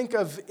can't think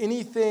of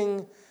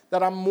anything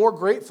that I'm more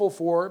grateful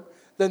for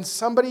than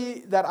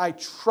somebody that I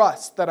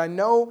trust, that I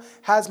know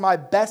has my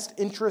best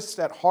interests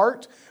at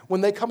heart,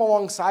 when they come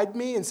alongside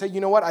me and say,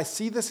 you know what, I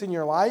see this in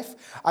your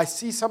life. I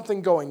see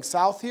something going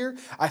south here.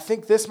 I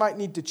think this might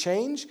need to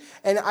change.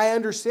 And I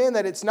understand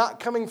that it's not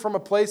coming from a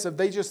place of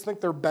they just think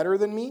they're better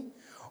than me,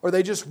 or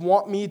they just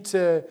want me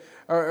to,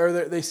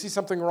 or they see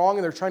something wrong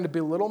and they're trying to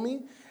belittle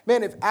me.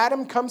 Man, if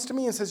Adam comes to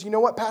me and says, you know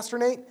what, Pastor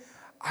Nate,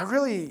 I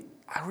really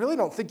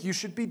don't think you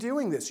should be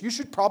doing this. You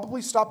should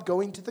probably stop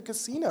going to the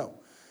casino.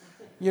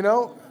 You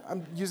know,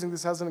 I'm using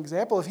this as an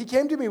example. If he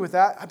came to me with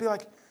that, I'd be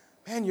like,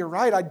 man, you're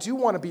right. I do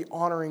want to be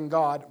honoring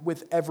God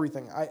with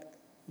everything.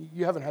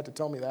 You haven't had to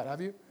tell me that,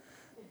 have you?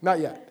 Not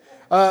yet.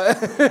 But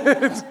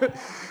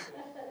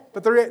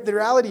the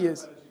reality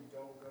is,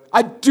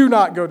 I do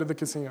not go to the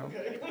casino.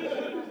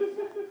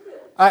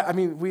 I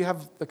mean, we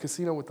have the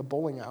casino with the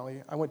bowling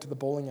alley. I went to the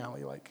bowling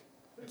alley like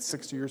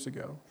 6 years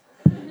ago.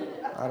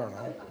 I don't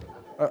know.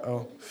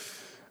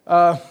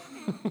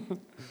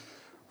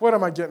 What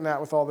am I getting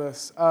at with all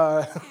this?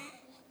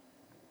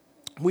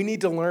 We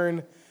need to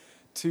learn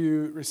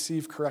to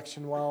receive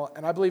correction well.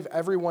 And I believe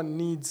everyone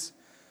needs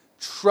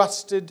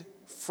trusted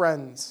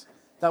friends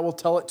that will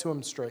tell it to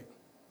them straight.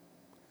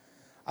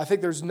 I think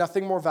there's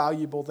nothing more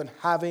valuable than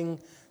having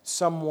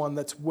someone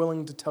that's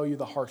willing to tell you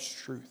the harsh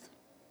truth.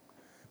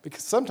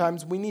 Because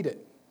sometimes we need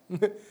it.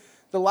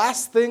 The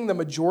last thing the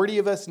majority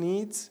of us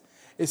needs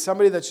is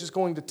somebody that's just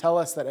going to tell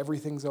us that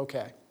everything's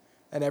okay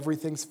and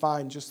everything's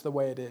fine just the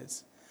way it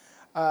is.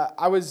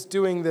 I was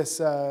doing this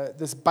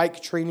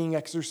bike training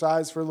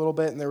exercise for a little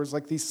bit, and there was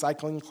like these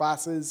cycling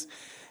classes.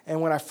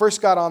 And when I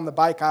first got on the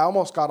bike, I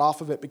almost got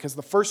off of it because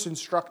the first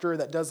instructor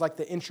that does like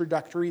the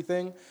introductory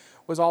thing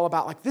was all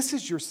about like, this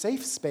is your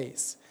safe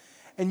space.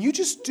 And you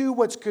just do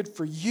what's good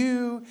for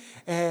you.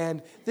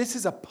 And this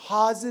is a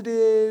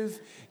positive,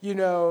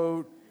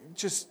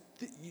 just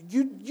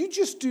you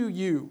just do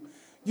you.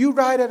 You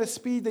ride at a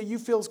speed that you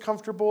feel is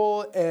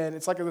comfortable. And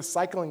it's like a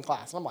cycling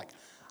class. And I'm like,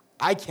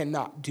 I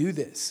cannot do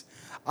this.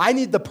 I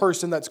need the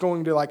person that's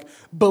going to like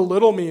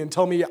belittle me and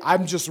tell me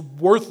I'm just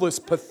worthless,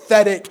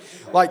 pathetic,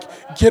 like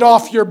get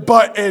off your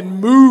butt and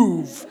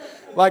move.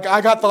 Like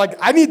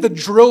I need the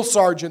drill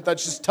sergeant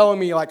that's just telling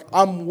me like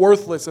I'm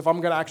worthless if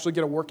I'm going to actually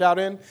get a workout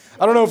in.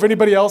 I don't know if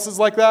anybody else is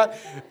like that.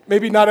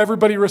 Maybe not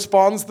everybody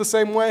responds the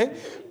same way.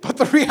 But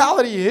the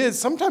reality is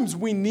sometimes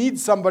we need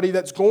somebody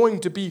that's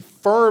going to be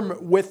firm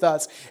with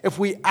us if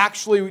we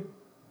actually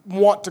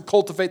want to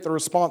cultivate the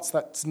response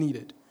that's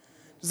needed.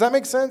 Does that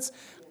make sense?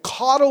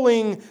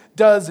 Coddling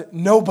does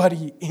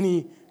nobody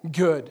any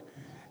good.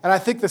 And I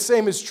think the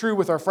same is true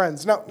with our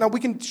friends. Now we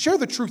can share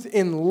the truth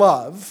in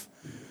love,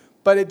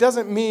 but it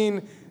doesn't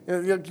mean,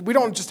 we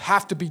don't just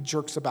have to be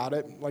jerks about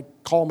it, like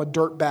call them a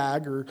dirt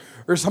bag or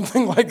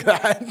something like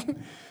that.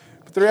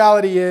 But the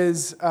reality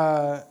is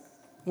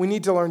we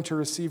need to learn to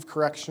receive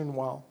correction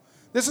well.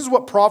 This is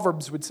what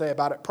Proverbs would say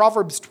about it.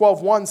 Proverbs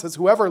 12:1 says,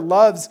 whoever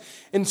loves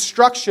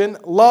instruction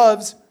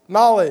loves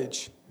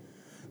knowledge,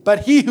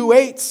 but he who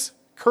hates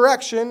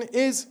correction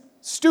is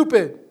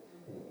stupid.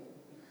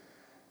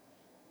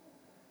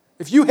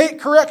 If you hate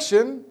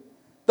correction,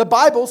 the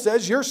Bible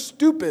says you're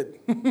stupid.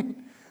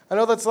 I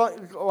know that's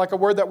like a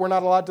word that we're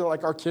not allowed to,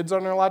 like our kids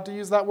aren't allowed to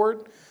use that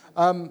word.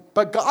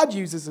 But God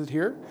uses it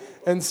here.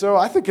 And so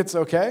I think it's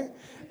okay.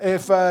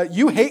 If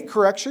you hate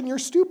correction, you're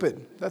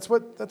stupid. That's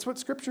what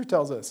Scripture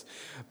tells us.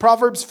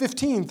 Proverbs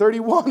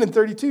 15:31 and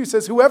 32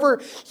 says,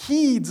 whoever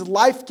heeds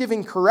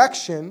life-giving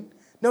correction,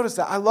 notice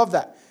that, I love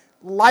that,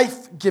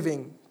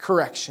 life-giving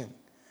correction,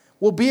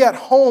 will be at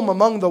home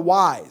among the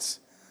wise.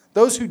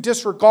 Those who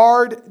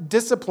disregard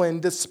discipline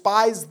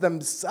despise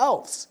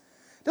themselves.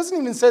 It doesn't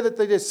even say that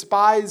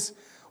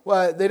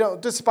they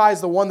don't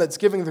despise the one that's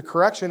giving the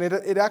correction.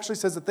 It actually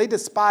says that they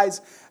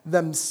despise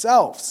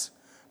themselves.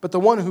 But the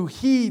one who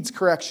heeds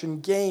correction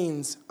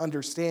gains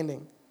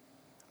understanding.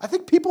 I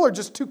think people are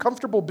just too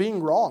comfortable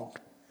being wrong.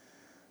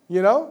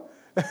 You know?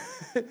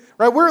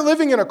 Right? We're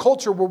living in a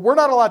culture where we're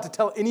not allowed to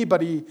tell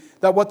anybody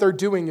that what they're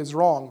doing is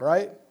wrong,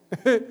 right?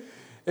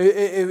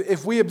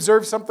 If we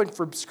observe something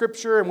from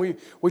Scripture and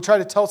we try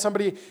to tell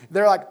somebody,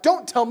 they're like,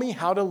 don't tell me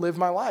how to live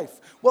my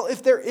life. Well,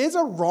 if there is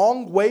a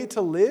wrong way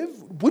to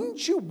live,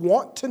 wouldn't you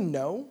want to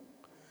know?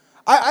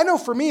 I know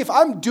for me, if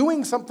I'm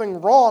doing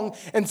something wrong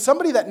and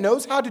somebody that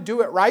knows how to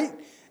do it right,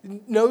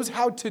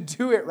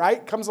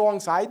 comes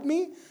alongside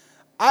me,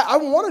 I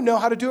want to know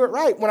how to do it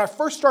right. When I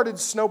first started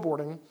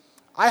snowboarding,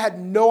 I had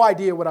no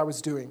idea what I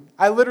was doing.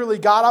 I literally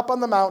got up on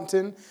the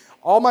mountain.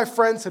 All my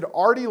friends had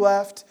already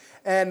left.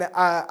 And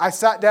I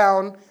sat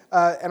down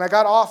and I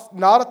got off,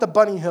 not at the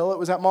bunny hill, it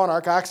was at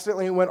Monarch. I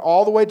accidentally went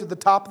all the way to the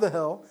top of the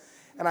hill.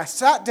 And I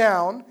sat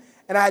down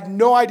and I had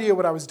no idea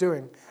what I was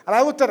doing. And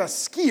I looked at a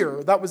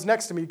skier that was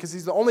next to me because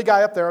he's the only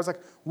guy up there. I was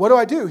like, what do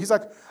I do? He's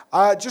like,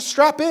 just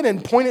strap in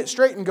and point it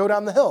straight and go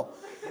down the hill.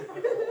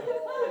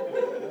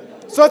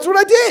 So that's what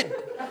I did.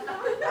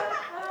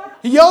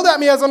 He yelled at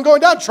me as I'm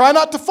going down, try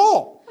not to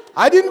fall.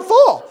 I didn't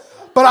fall,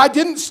 but I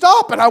didn't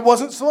stop and I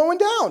wasn't slowing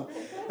down.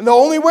 And the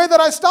only way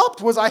that I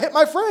stopped was I hit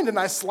my friend and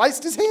I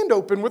sliced his hand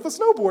open with a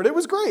snowboard. It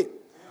was great.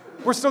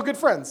 We're still good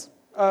friends.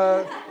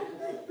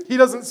 He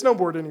doesn't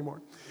snowboard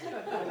anymore.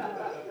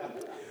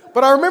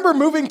 But I remember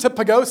moving to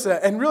Pagosa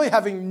and really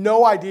having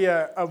no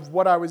idea of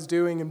what I was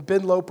doing. And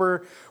Ben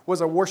Loper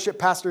was a worship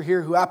pastor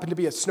here who happened to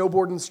be a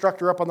snowboard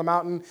instructor up on the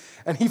mountain.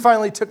 And he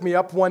finally took me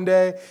up one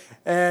day.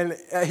 And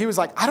he was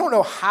like, I don't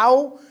know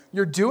how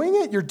you're doing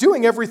it. You're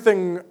doing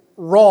everything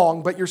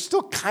wrong, but you're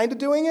still kind of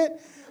doing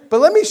it. But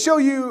let me show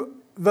you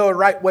the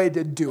right way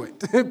to do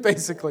it,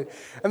 basically.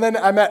 And then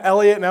I met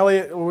Elliot, and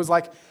Elliot was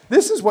like,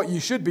 this is what you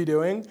should be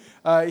doing.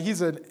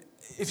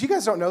 If you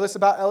guys don't know this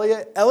about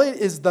Elliot, Elliot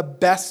is the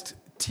best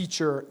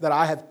teacher that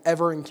I have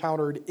ever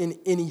encountered in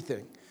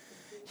anything.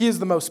 He is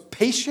the most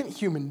patient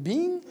human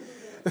being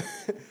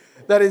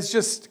that is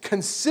just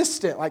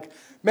consistent. Like,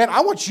 man, I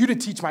want you to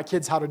teach my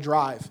kids how to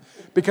drive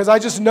because I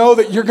just know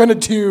that you're going to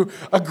do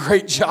a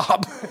great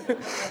job.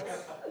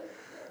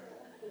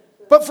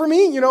 But for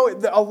me,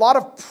 a lot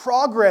of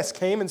progress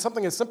came in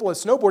something as simple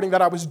as snowboarding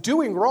that I was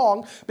doing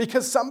wrong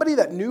because somebody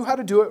that knew how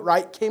to do it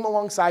right came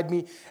alongside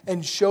me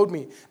and showed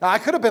me. Now, I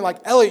could have been like,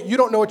 Elliot, you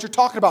don't know what you're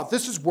talking about.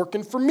 This is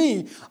working for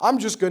me. I'm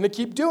just going to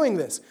keep doing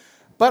this.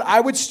 But I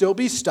would still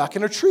be stuck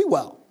in a tree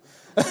well.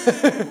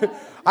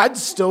 I'd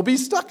still be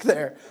stuck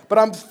there. But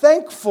I'm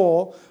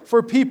thankful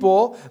for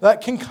people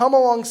that can come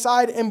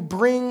alongside and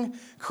bring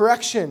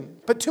correction.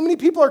 But too many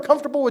people are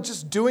comfortable with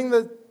just doing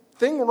the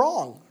thing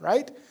wrong,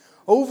 right?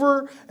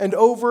 Over and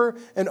over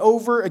and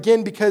over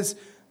again because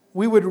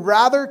we would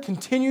rather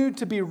continue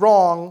to be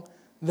wrong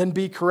than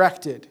be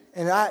corrected.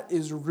 And that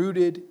is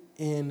rooted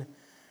in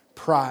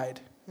pride.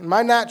 And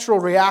my natural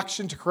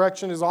reaction to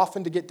correction is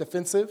often to get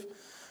defensive.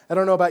 I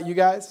don't know about you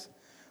guys,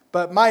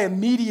 but my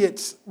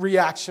immediate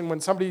reaction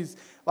when somebody's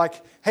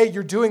like, hey,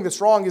 you're doing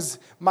this wrong is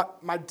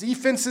my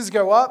defenses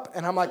go up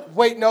and I'm like,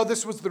 wait, no,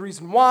 this was the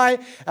reason why.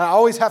 And I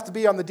always have to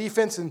be on the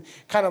defense and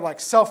kind of like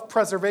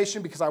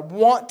self-preservation because I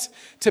want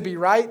to be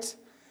right.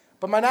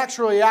 But my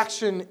natural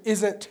reaction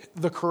isn't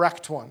the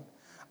correct one.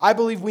 I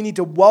believe we need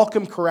to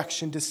welcome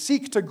correction, to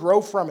seek to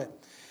grow from it.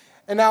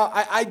 And now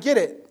I get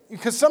it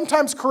because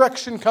sometimes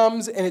correction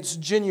comes and it's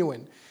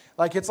genuine.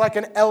 Like it's like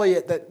an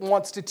Elliot that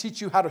wants to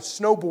teach you how to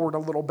snowboard a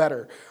little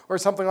better or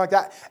something like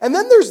that. And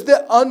then there's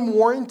the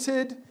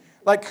unwarranted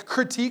like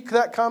critique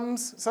that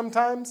comes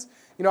sometimes.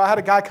 You know, I had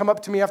a guy come up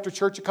to me after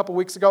church a couple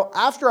weeks ago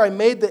after I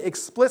made the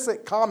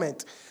explicit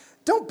comment,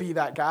 don't be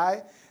that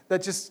guy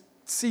that just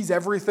sees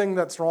everything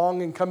that's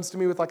wrong and comes to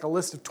me with like a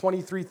list of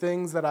 23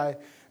 things that I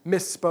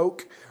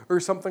misspoke or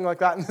something like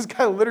that. And this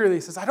guy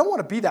literally says, I don't want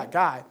to be that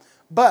guy,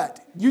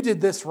 but you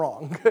did this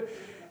wrong.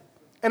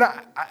 And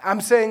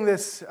I'm saying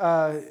this,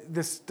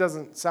 this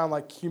doesn't sound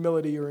like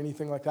humility or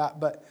anything like that,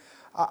 but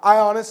I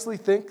honestly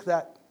think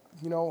that,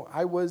 you know,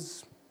 I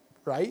was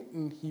right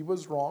and he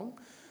was wrong.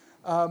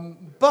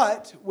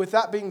 But with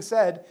that being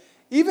said,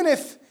 even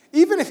if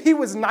he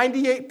was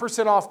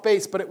 98% off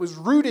base, but it was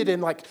rooted in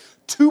like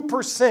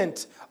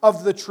 2%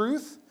 of the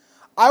truth,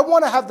 I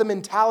want to have the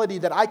mentality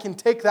that I can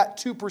take that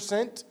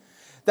 2%,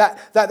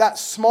 that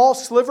small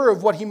sliver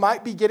of what he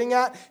might be getting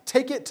at,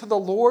 take it to the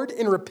Lord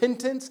in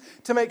repentance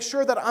to make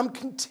sure that I'm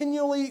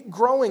continually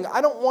growing.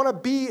 I don't want to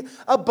be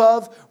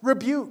above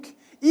rebuke.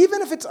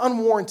 Even if it's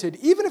unwarranted,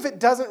 even if it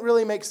doesn't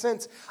really make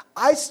sense,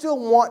 I still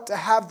want to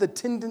have the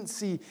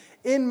tendency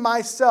in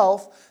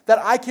myself that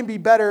I can be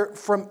better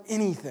from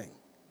anything.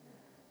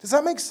 Does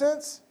that make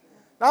sense?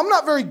 Now, I'm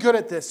not very good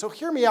at this, so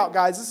hear me out,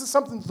 guys. This is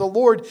something that the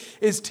Lord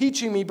is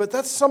teaching me, but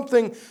that's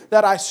something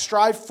that I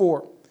strive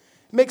for.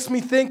 It makes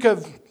me think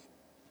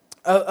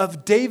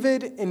of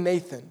David and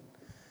Nathan.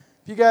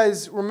 If you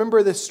guys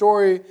remember this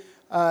story,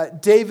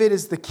 David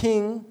is the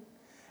king,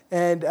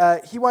 and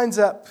he winds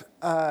up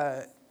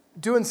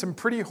doing some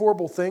pretty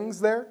horrible things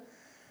there,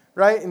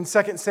 right? In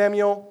 2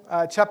 Samuel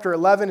chapter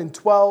 11 and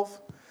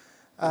 12,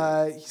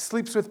 he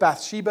sleeps with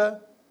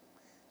Bathsheba,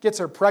 gets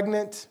her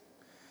pregnant.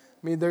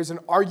 I mean, there's an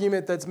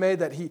argument that's made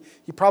that he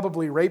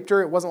probably raped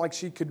her. It wasn't like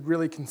she could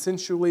really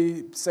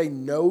consensually say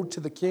no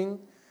to the king.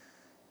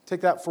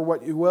 Take that for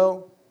what you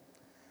will.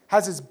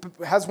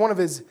 Has one of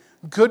his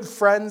good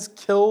friends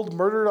killed,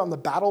 murdered on the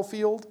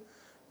battlefield,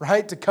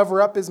 right, to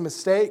cover up his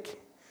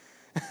mistake.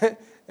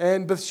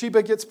 And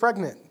Bathsheba gets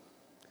pregnant.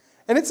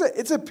 And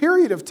it's a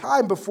period of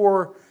time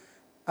before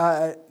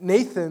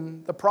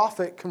Nathan, the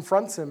prophet,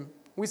 confronts him.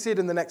 We see it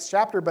in the next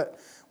chapter, but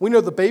we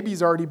know the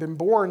baby's already been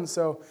born,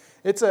 so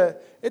it's a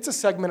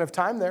segment of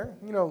time there,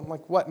 you know,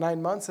 like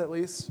 9 months at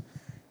least.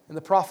 And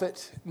the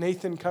prophet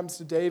Nathan comes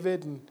to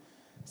David and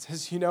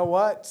says, you know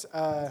what?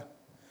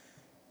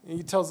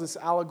 He tells this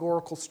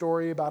allegorical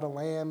story about a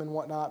lamb and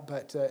whatnot,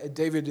 but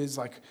David is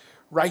like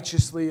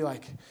righteously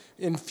like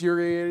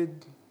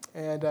infuriated.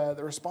 And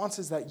the response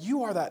is that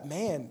you are that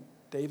man,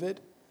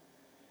 David.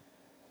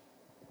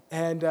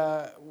 And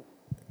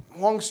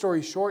long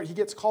story short, he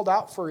gets called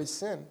out for his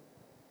sin.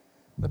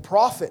 The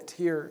prophet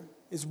here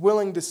is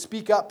willing to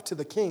speak up to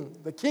the king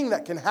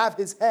that can have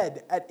his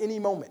head at any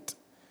moment,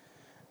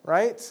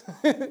 right?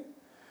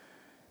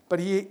 But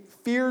he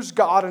fears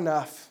God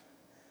enough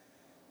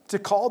to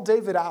call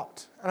David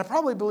out. And I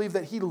probably believe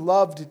that he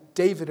loved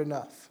David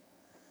enough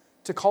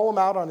to call him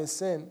out on his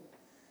sin.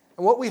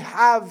 And what we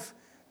have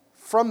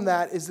from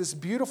that is this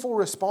beautiful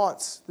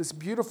response, this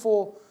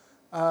beautiful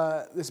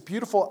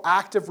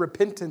act of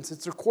repentance.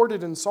 It's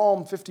recorded in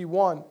Psalm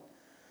 51.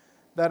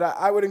 That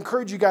I would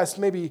encourage you guys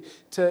maybe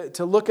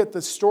to look at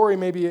the story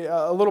maybe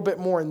a little bit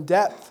more in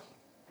depth.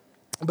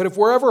 But if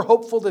we're ever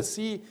hopeful to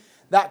see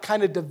that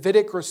kind of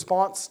Davidic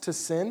response to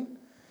sin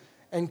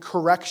and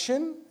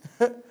correction,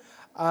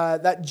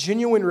 that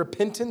genuine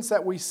repentance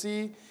that we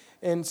see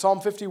in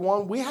Psalm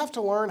 51, we have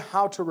to learn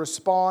how to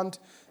respond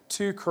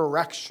to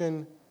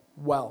correction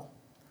well.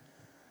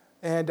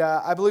 And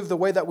I believe the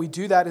way that we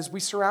do that is we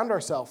surround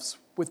ourselves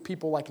with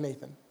people like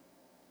Nathan.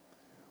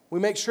 We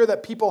make sure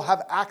that people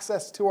have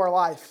access to our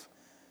life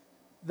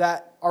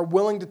that are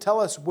willing to tell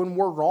us when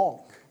we're wrong.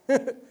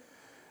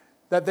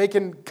 That they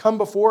can come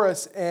before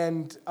us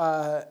and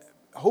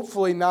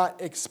hopefully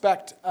not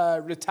expect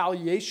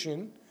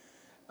retaliation,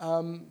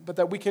 but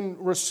that we can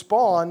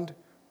respond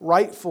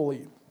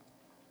rightfully.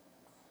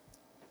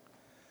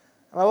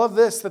 And I love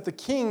this, that the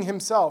king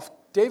himself,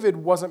 David,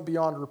 wasn't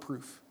beyond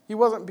reproof. He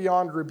wasn't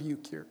beyond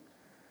rebuke here.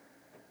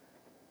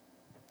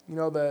 You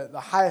know, the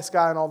highest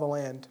guy in all the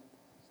land.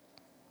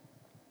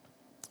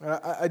 And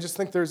I just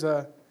think there's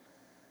a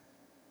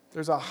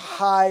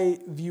high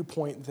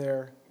viewpoint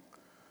there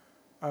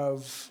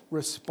of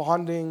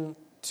responding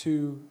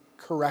to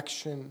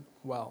correction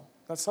well.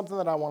 That's something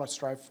that I want to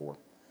strive for.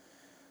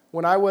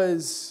 When I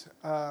was,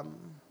 I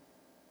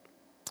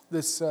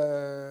guess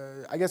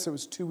it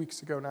was 2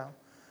 weeks ago now,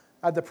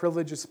 I had the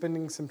privilege of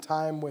spending some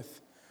time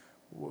with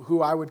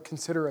who I would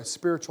consider a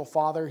spiritual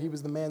father. He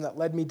was the man that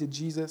led me to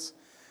Jesus.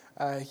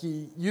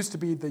 He used to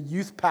be the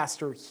youth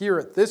pastor here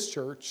at this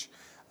church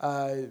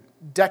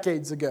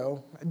decades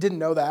ago. I didn't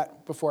know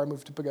that before I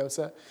moved to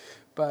Pagosa,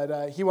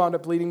 but he wound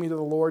up leading me to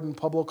the Lord in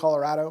Pueblo,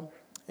 Colorado.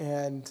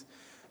 And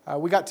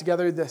we got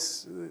together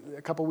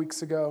a couple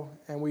weeks ago,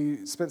 and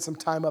we spent some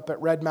time up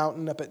at Red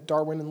Mountain, up at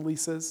Darwin and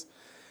Lisa's.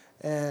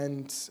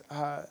 And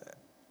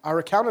I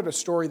recounted a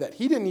story that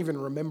he didn't even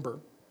remember.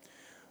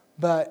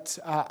 But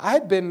I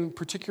had been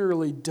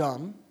particularly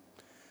dumb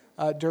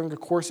during the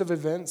course of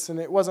events, and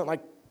it wasn't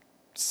like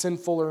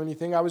sinful or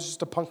anything. I was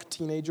just a punk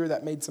teenager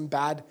that made some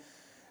bad,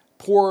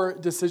 poor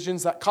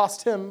decisions that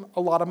cost him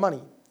a lot of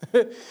money.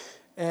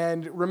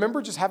 And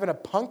remember just having a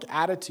punk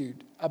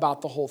attitude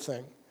about the whole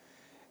thing.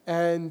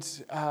 And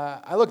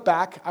I look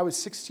back, I was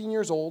 16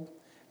 years old,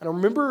 and I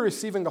remember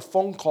receiving a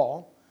phone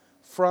call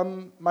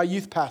from my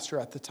youth pastor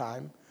at the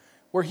time,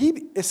 where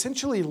he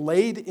essentially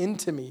laid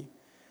into me.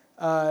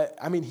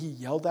 He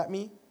yelled at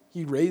me.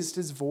 He raised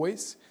his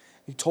voice.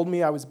 He told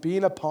me I was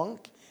being a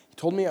punk. He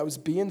told me I was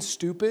being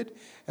stupid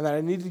and that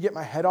I needed to get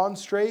my head on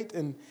straight.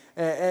 And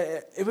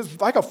it was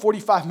like a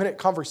 45-minute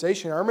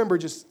conversation. I remember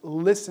just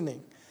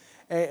listening.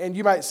 And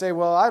you might say,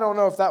 well, I don't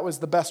know if that was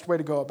the best way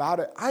to go about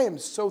it. I am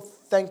so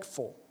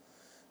thankful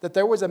that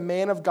there was a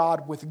man of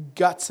God with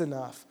guts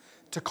enough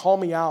to call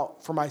me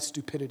out for my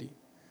stupidity.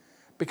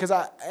 Because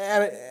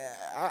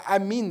I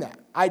mean that.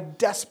 I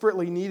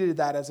desperately needed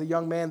that as a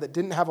young man that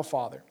didn't have a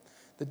father,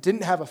 that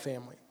didn't have a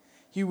family.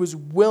 He was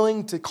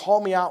willing to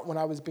call me out when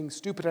I was being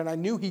stupid, and I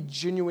knew he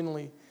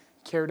genuinely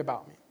cared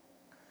about me.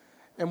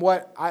 And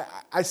what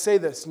I say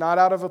this, not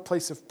out of a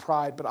place of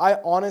pride, but I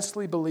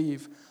honestly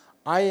believe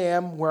I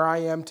am where I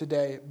am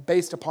today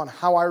based upon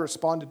how I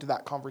responded to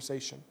that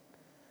conversation.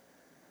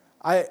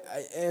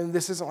 And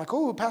this isn't like,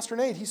 oh, Pastor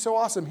Nate, he's so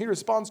awesome. He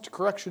responds to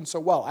correction so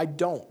well. I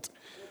don't.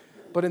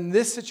 But in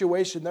this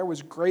situation, there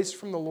was grace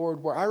from the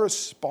Lord where I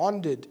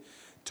responded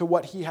to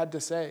what he had to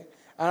say.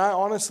 And I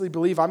honestly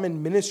believe I'm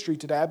in ministry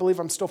today. I believe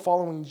I'm still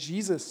following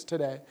Jesus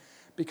today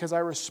because I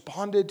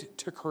responded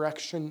to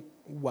correction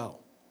well.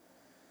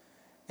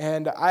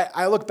 And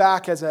I look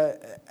back at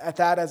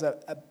that as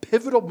a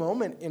pivotal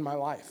moment in my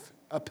life,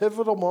 a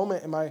pivotal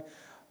moment in my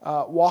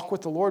walk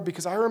with the Lord,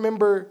 because I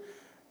remember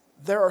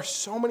there are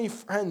so many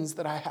friends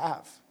that I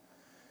have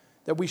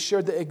that we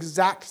shared the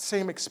exact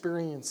same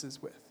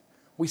experiences with.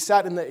 We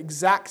sat in the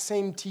exact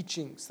same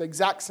teachings, the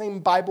exact same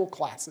Bible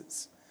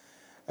classes.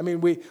 I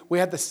mean, we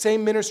had the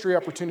same ministry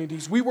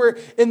opportunities. We were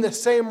in the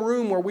same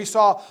room where we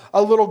saw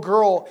a little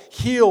girl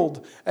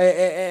healed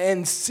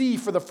and see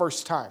for the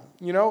first time.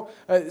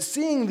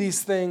 Seeing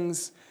these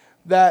things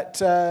that,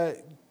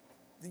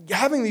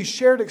 having these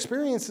shared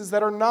experiences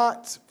that are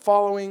not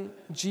following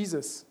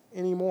Jesus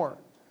anymore.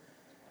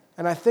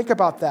 And I think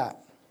about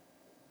that.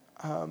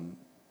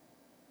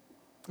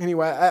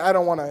 Anyway, I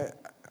don't want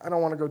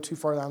to go too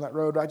far down that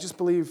road. I just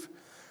believe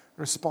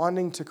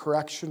responding to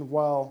correction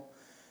well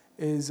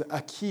is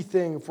a key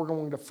thing if we're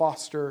going to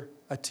foster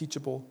a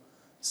teachable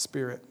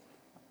spirit.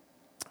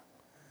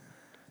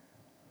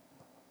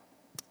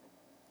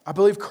 I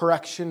believe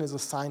correction is a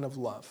sign of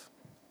love.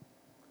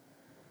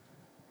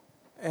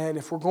 And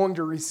if we're going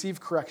to receive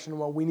correction,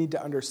 well, we need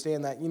to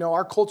understand that.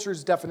 Our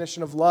culture's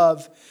definition of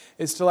love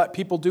is to let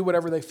people do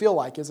whatever they feel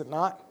like, is it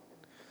not?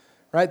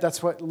 Right?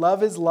 That's what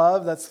love is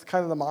love. That's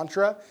kind of the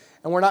mantra.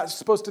 And we're not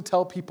supposed to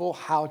tell people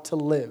how to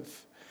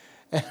live.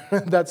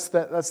 And that's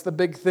the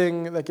big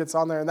thing that gets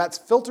on there. And that's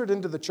filtered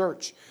into the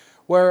church,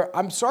 where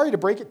I'm sorry to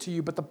break it to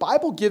you, but the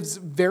Bible gives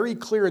very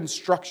clear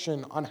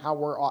instruction on how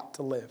we ought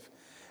to live.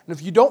 And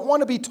if you don't want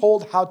to be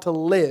told how to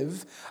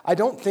live, I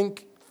don't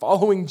think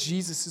following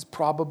Jesus is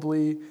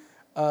probably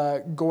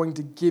going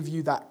to give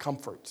you that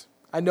comfort.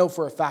 I know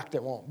for a fact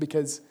it won't,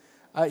 because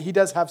he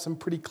does have some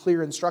pretty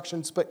clear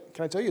instructions, but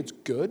can I tell you it's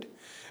good?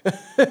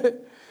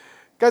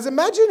 Guys,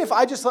 imagine if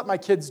I just let my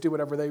kids do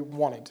whatever they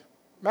wanted.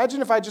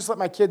 Imagine if I just let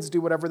my kids do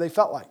whatever they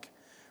felt like.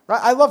 Right?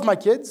 I love my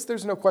kids,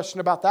 there's no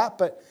question about that,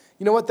 but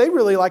you know what? They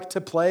really like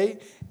to play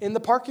in the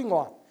parking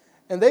lot.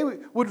 And they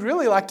would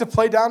really like to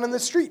play down in the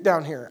street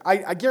down here.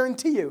 I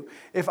guarantee you,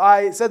 if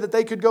I said that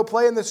they could go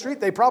play in the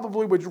street, they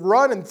probably would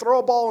run and throw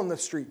a ball in the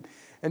street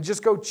and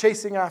just go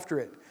chasing after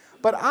it.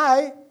 But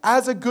I,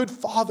 as a good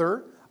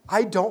father,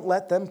 I don't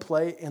let them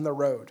play in the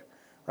road,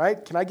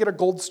 right? Can I get a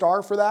gold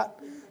star for that?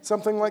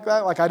 Something like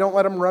that? Like I don't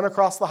let them run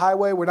across the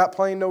highway. We're not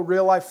playing no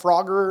real life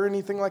Frogger or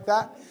anything like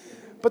that.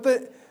 But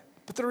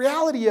the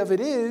reality of it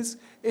is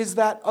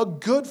that a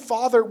good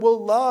father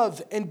will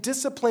love and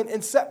discipline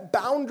and set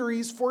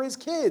boundaries for his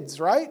kids,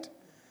 right?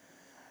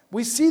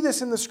 We see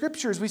this in the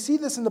scriptures. We see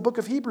this in the book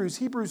of Hebrews.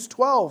 Hebrews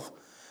 12,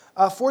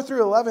 4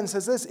 through 11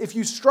 says this: if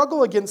you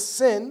struggle against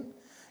sin,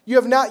 you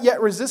have not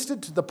yet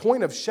resisted to the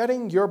point of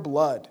shedding your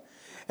blood,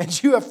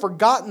 and you have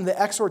forgotten the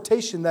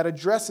exhortation that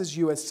addresses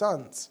you as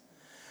sons.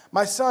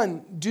 My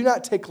son, do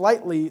not take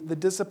lightly the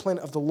discipline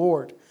of the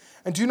Lord,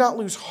 and do not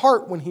lose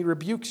heart when he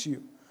rebukes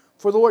you.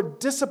 For the Lord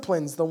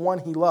disciplines the one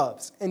he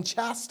loves and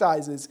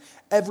chastises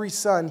every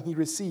son he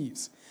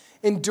receives.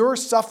 Endure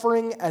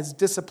suffering as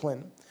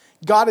discipline.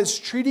 God is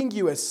treating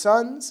you as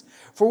sons.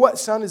 For what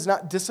son is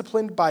not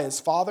disciplined by his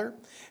father?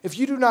 If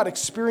you do not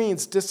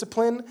experience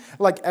discipline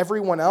like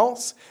everyone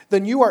else,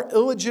 then you are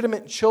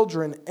illegitimate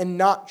children and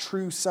not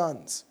true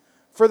sons.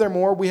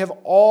 Furthermore, we have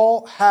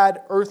all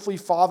had earthly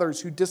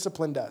fathers who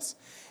disciplined us,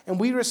 and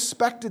we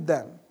respected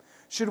them.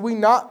 Should we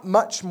not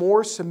much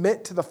more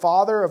submit to the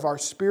Father of our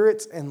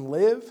spirits and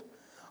live?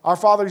 Our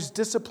fathers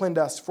disciplined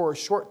us for a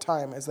short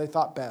time as they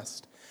thought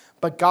best,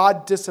 but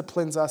God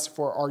disciplines us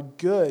for our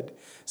good,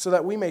 so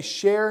that we may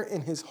share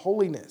in his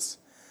holiness.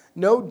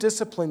 No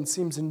discipline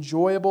seems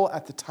enjoyable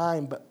at the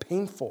time, but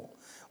painful.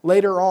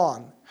 Later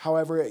on,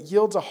 however, it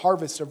yields a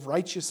harvest of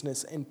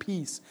righteousness and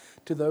peace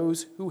to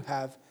those who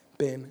have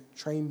been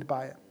trained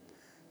by it.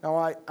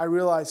 Now, I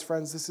realize,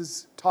 friends, this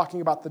is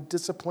talking about the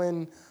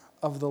discipline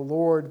of the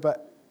Lord,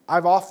 but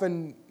I've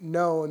often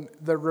known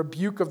the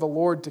rebuke of the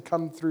Lord to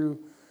come through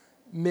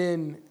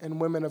men and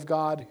women of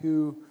God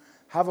who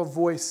have a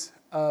voice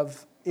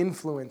of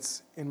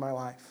influence in my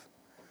life.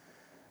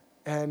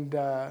 And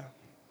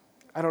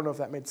I don't know if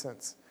that made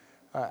sense.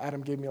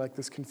 Adam gave me like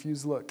this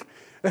confused look.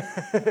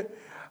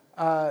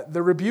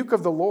 The rebuke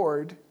of the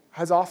Lord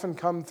has often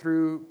come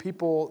through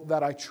people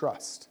that I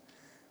trust,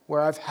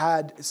 where I've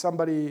had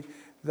somebody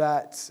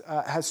that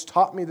has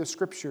taught me the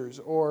scriptures,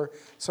 or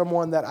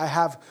someone that I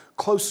have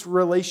close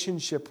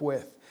relationship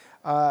with.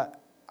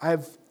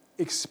 I've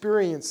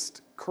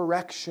experienced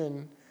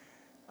correction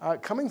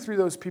coming through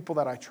those people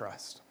that I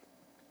trust.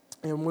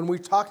 And when we're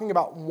talking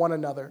about one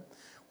another,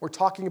 we're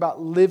talking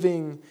about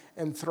living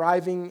and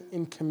thriving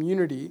in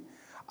community.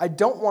 I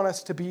don't want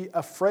us to be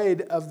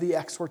afraid of the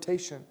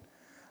exhortation.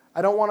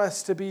 I don't want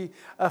us to be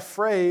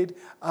afraid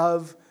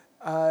of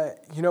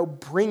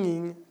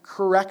bringing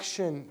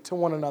correction to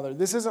one another.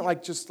 This isn't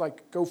like just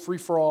like go free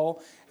for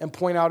all and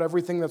point out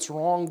everything that's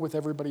wrong with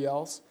everybody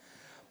else.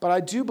 But I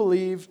do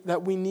believe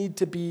that we need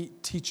to be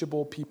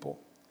teachable people.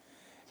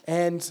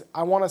 And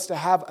I want us to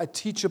have a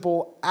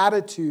teachable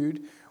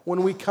attitude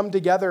when we come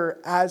together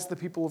as the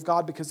people of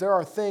God, because there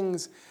are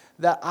things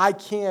that I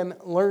can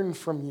learn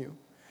from you.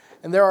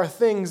 And there are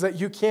things that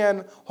you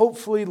can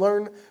hopefully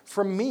learn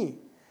from me.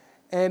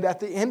 And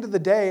at the end of the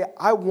day,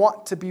 I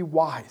want to be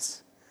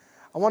wise.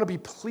 I want to be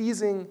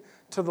pleasing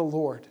to the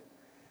Lord.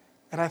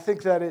 And I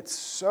think that it's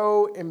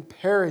so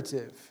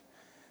imperative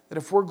that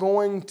if we're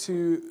going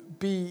to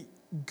be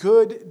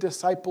good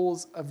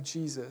disciples of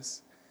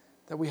Jesus,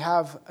 that we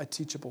have a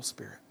teachable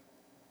spirit.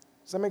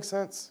 Does that make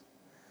sense?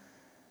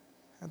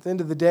 At the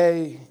end of the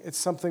day, it's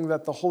something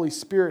that the Holy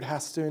Spirit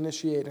has to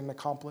initiate and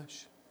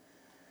accomplish.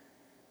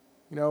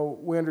 You know,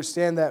 we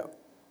understand that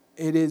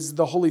it is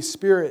the Holy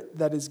Spirit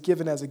that is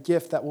given as a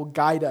gift that will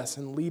guide us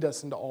and lead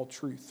us into all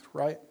truth,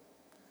 right?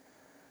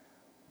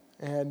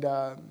 And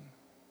I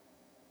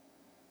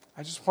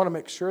just want to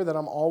make sure that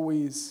I'm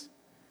always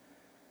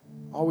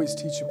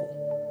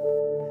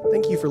teachable.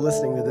 Thank you for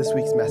listening to this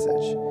week's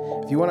message.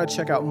 If you want to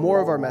check out more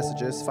of our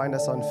messages, find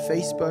us on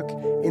Facebook,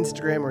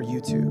 Instagram, or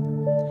YouTube.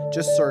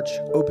 Just search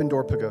Open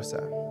Door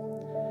Pagosa.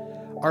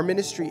 Our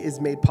ministry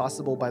is made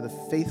possible by the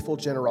faithful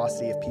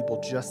generosity of people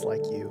just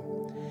like you.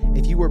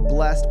 If you were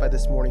blessed by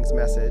this morning's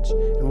message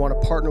and want to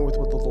partner with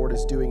what the Lord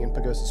is doing in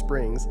Pagosa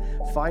Springs,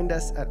 find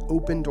us at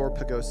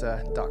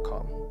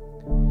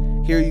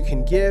opendoorpagosa.com. Here you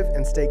can give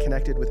and stay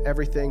connected with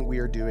everything we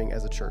are doing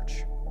as a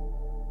church.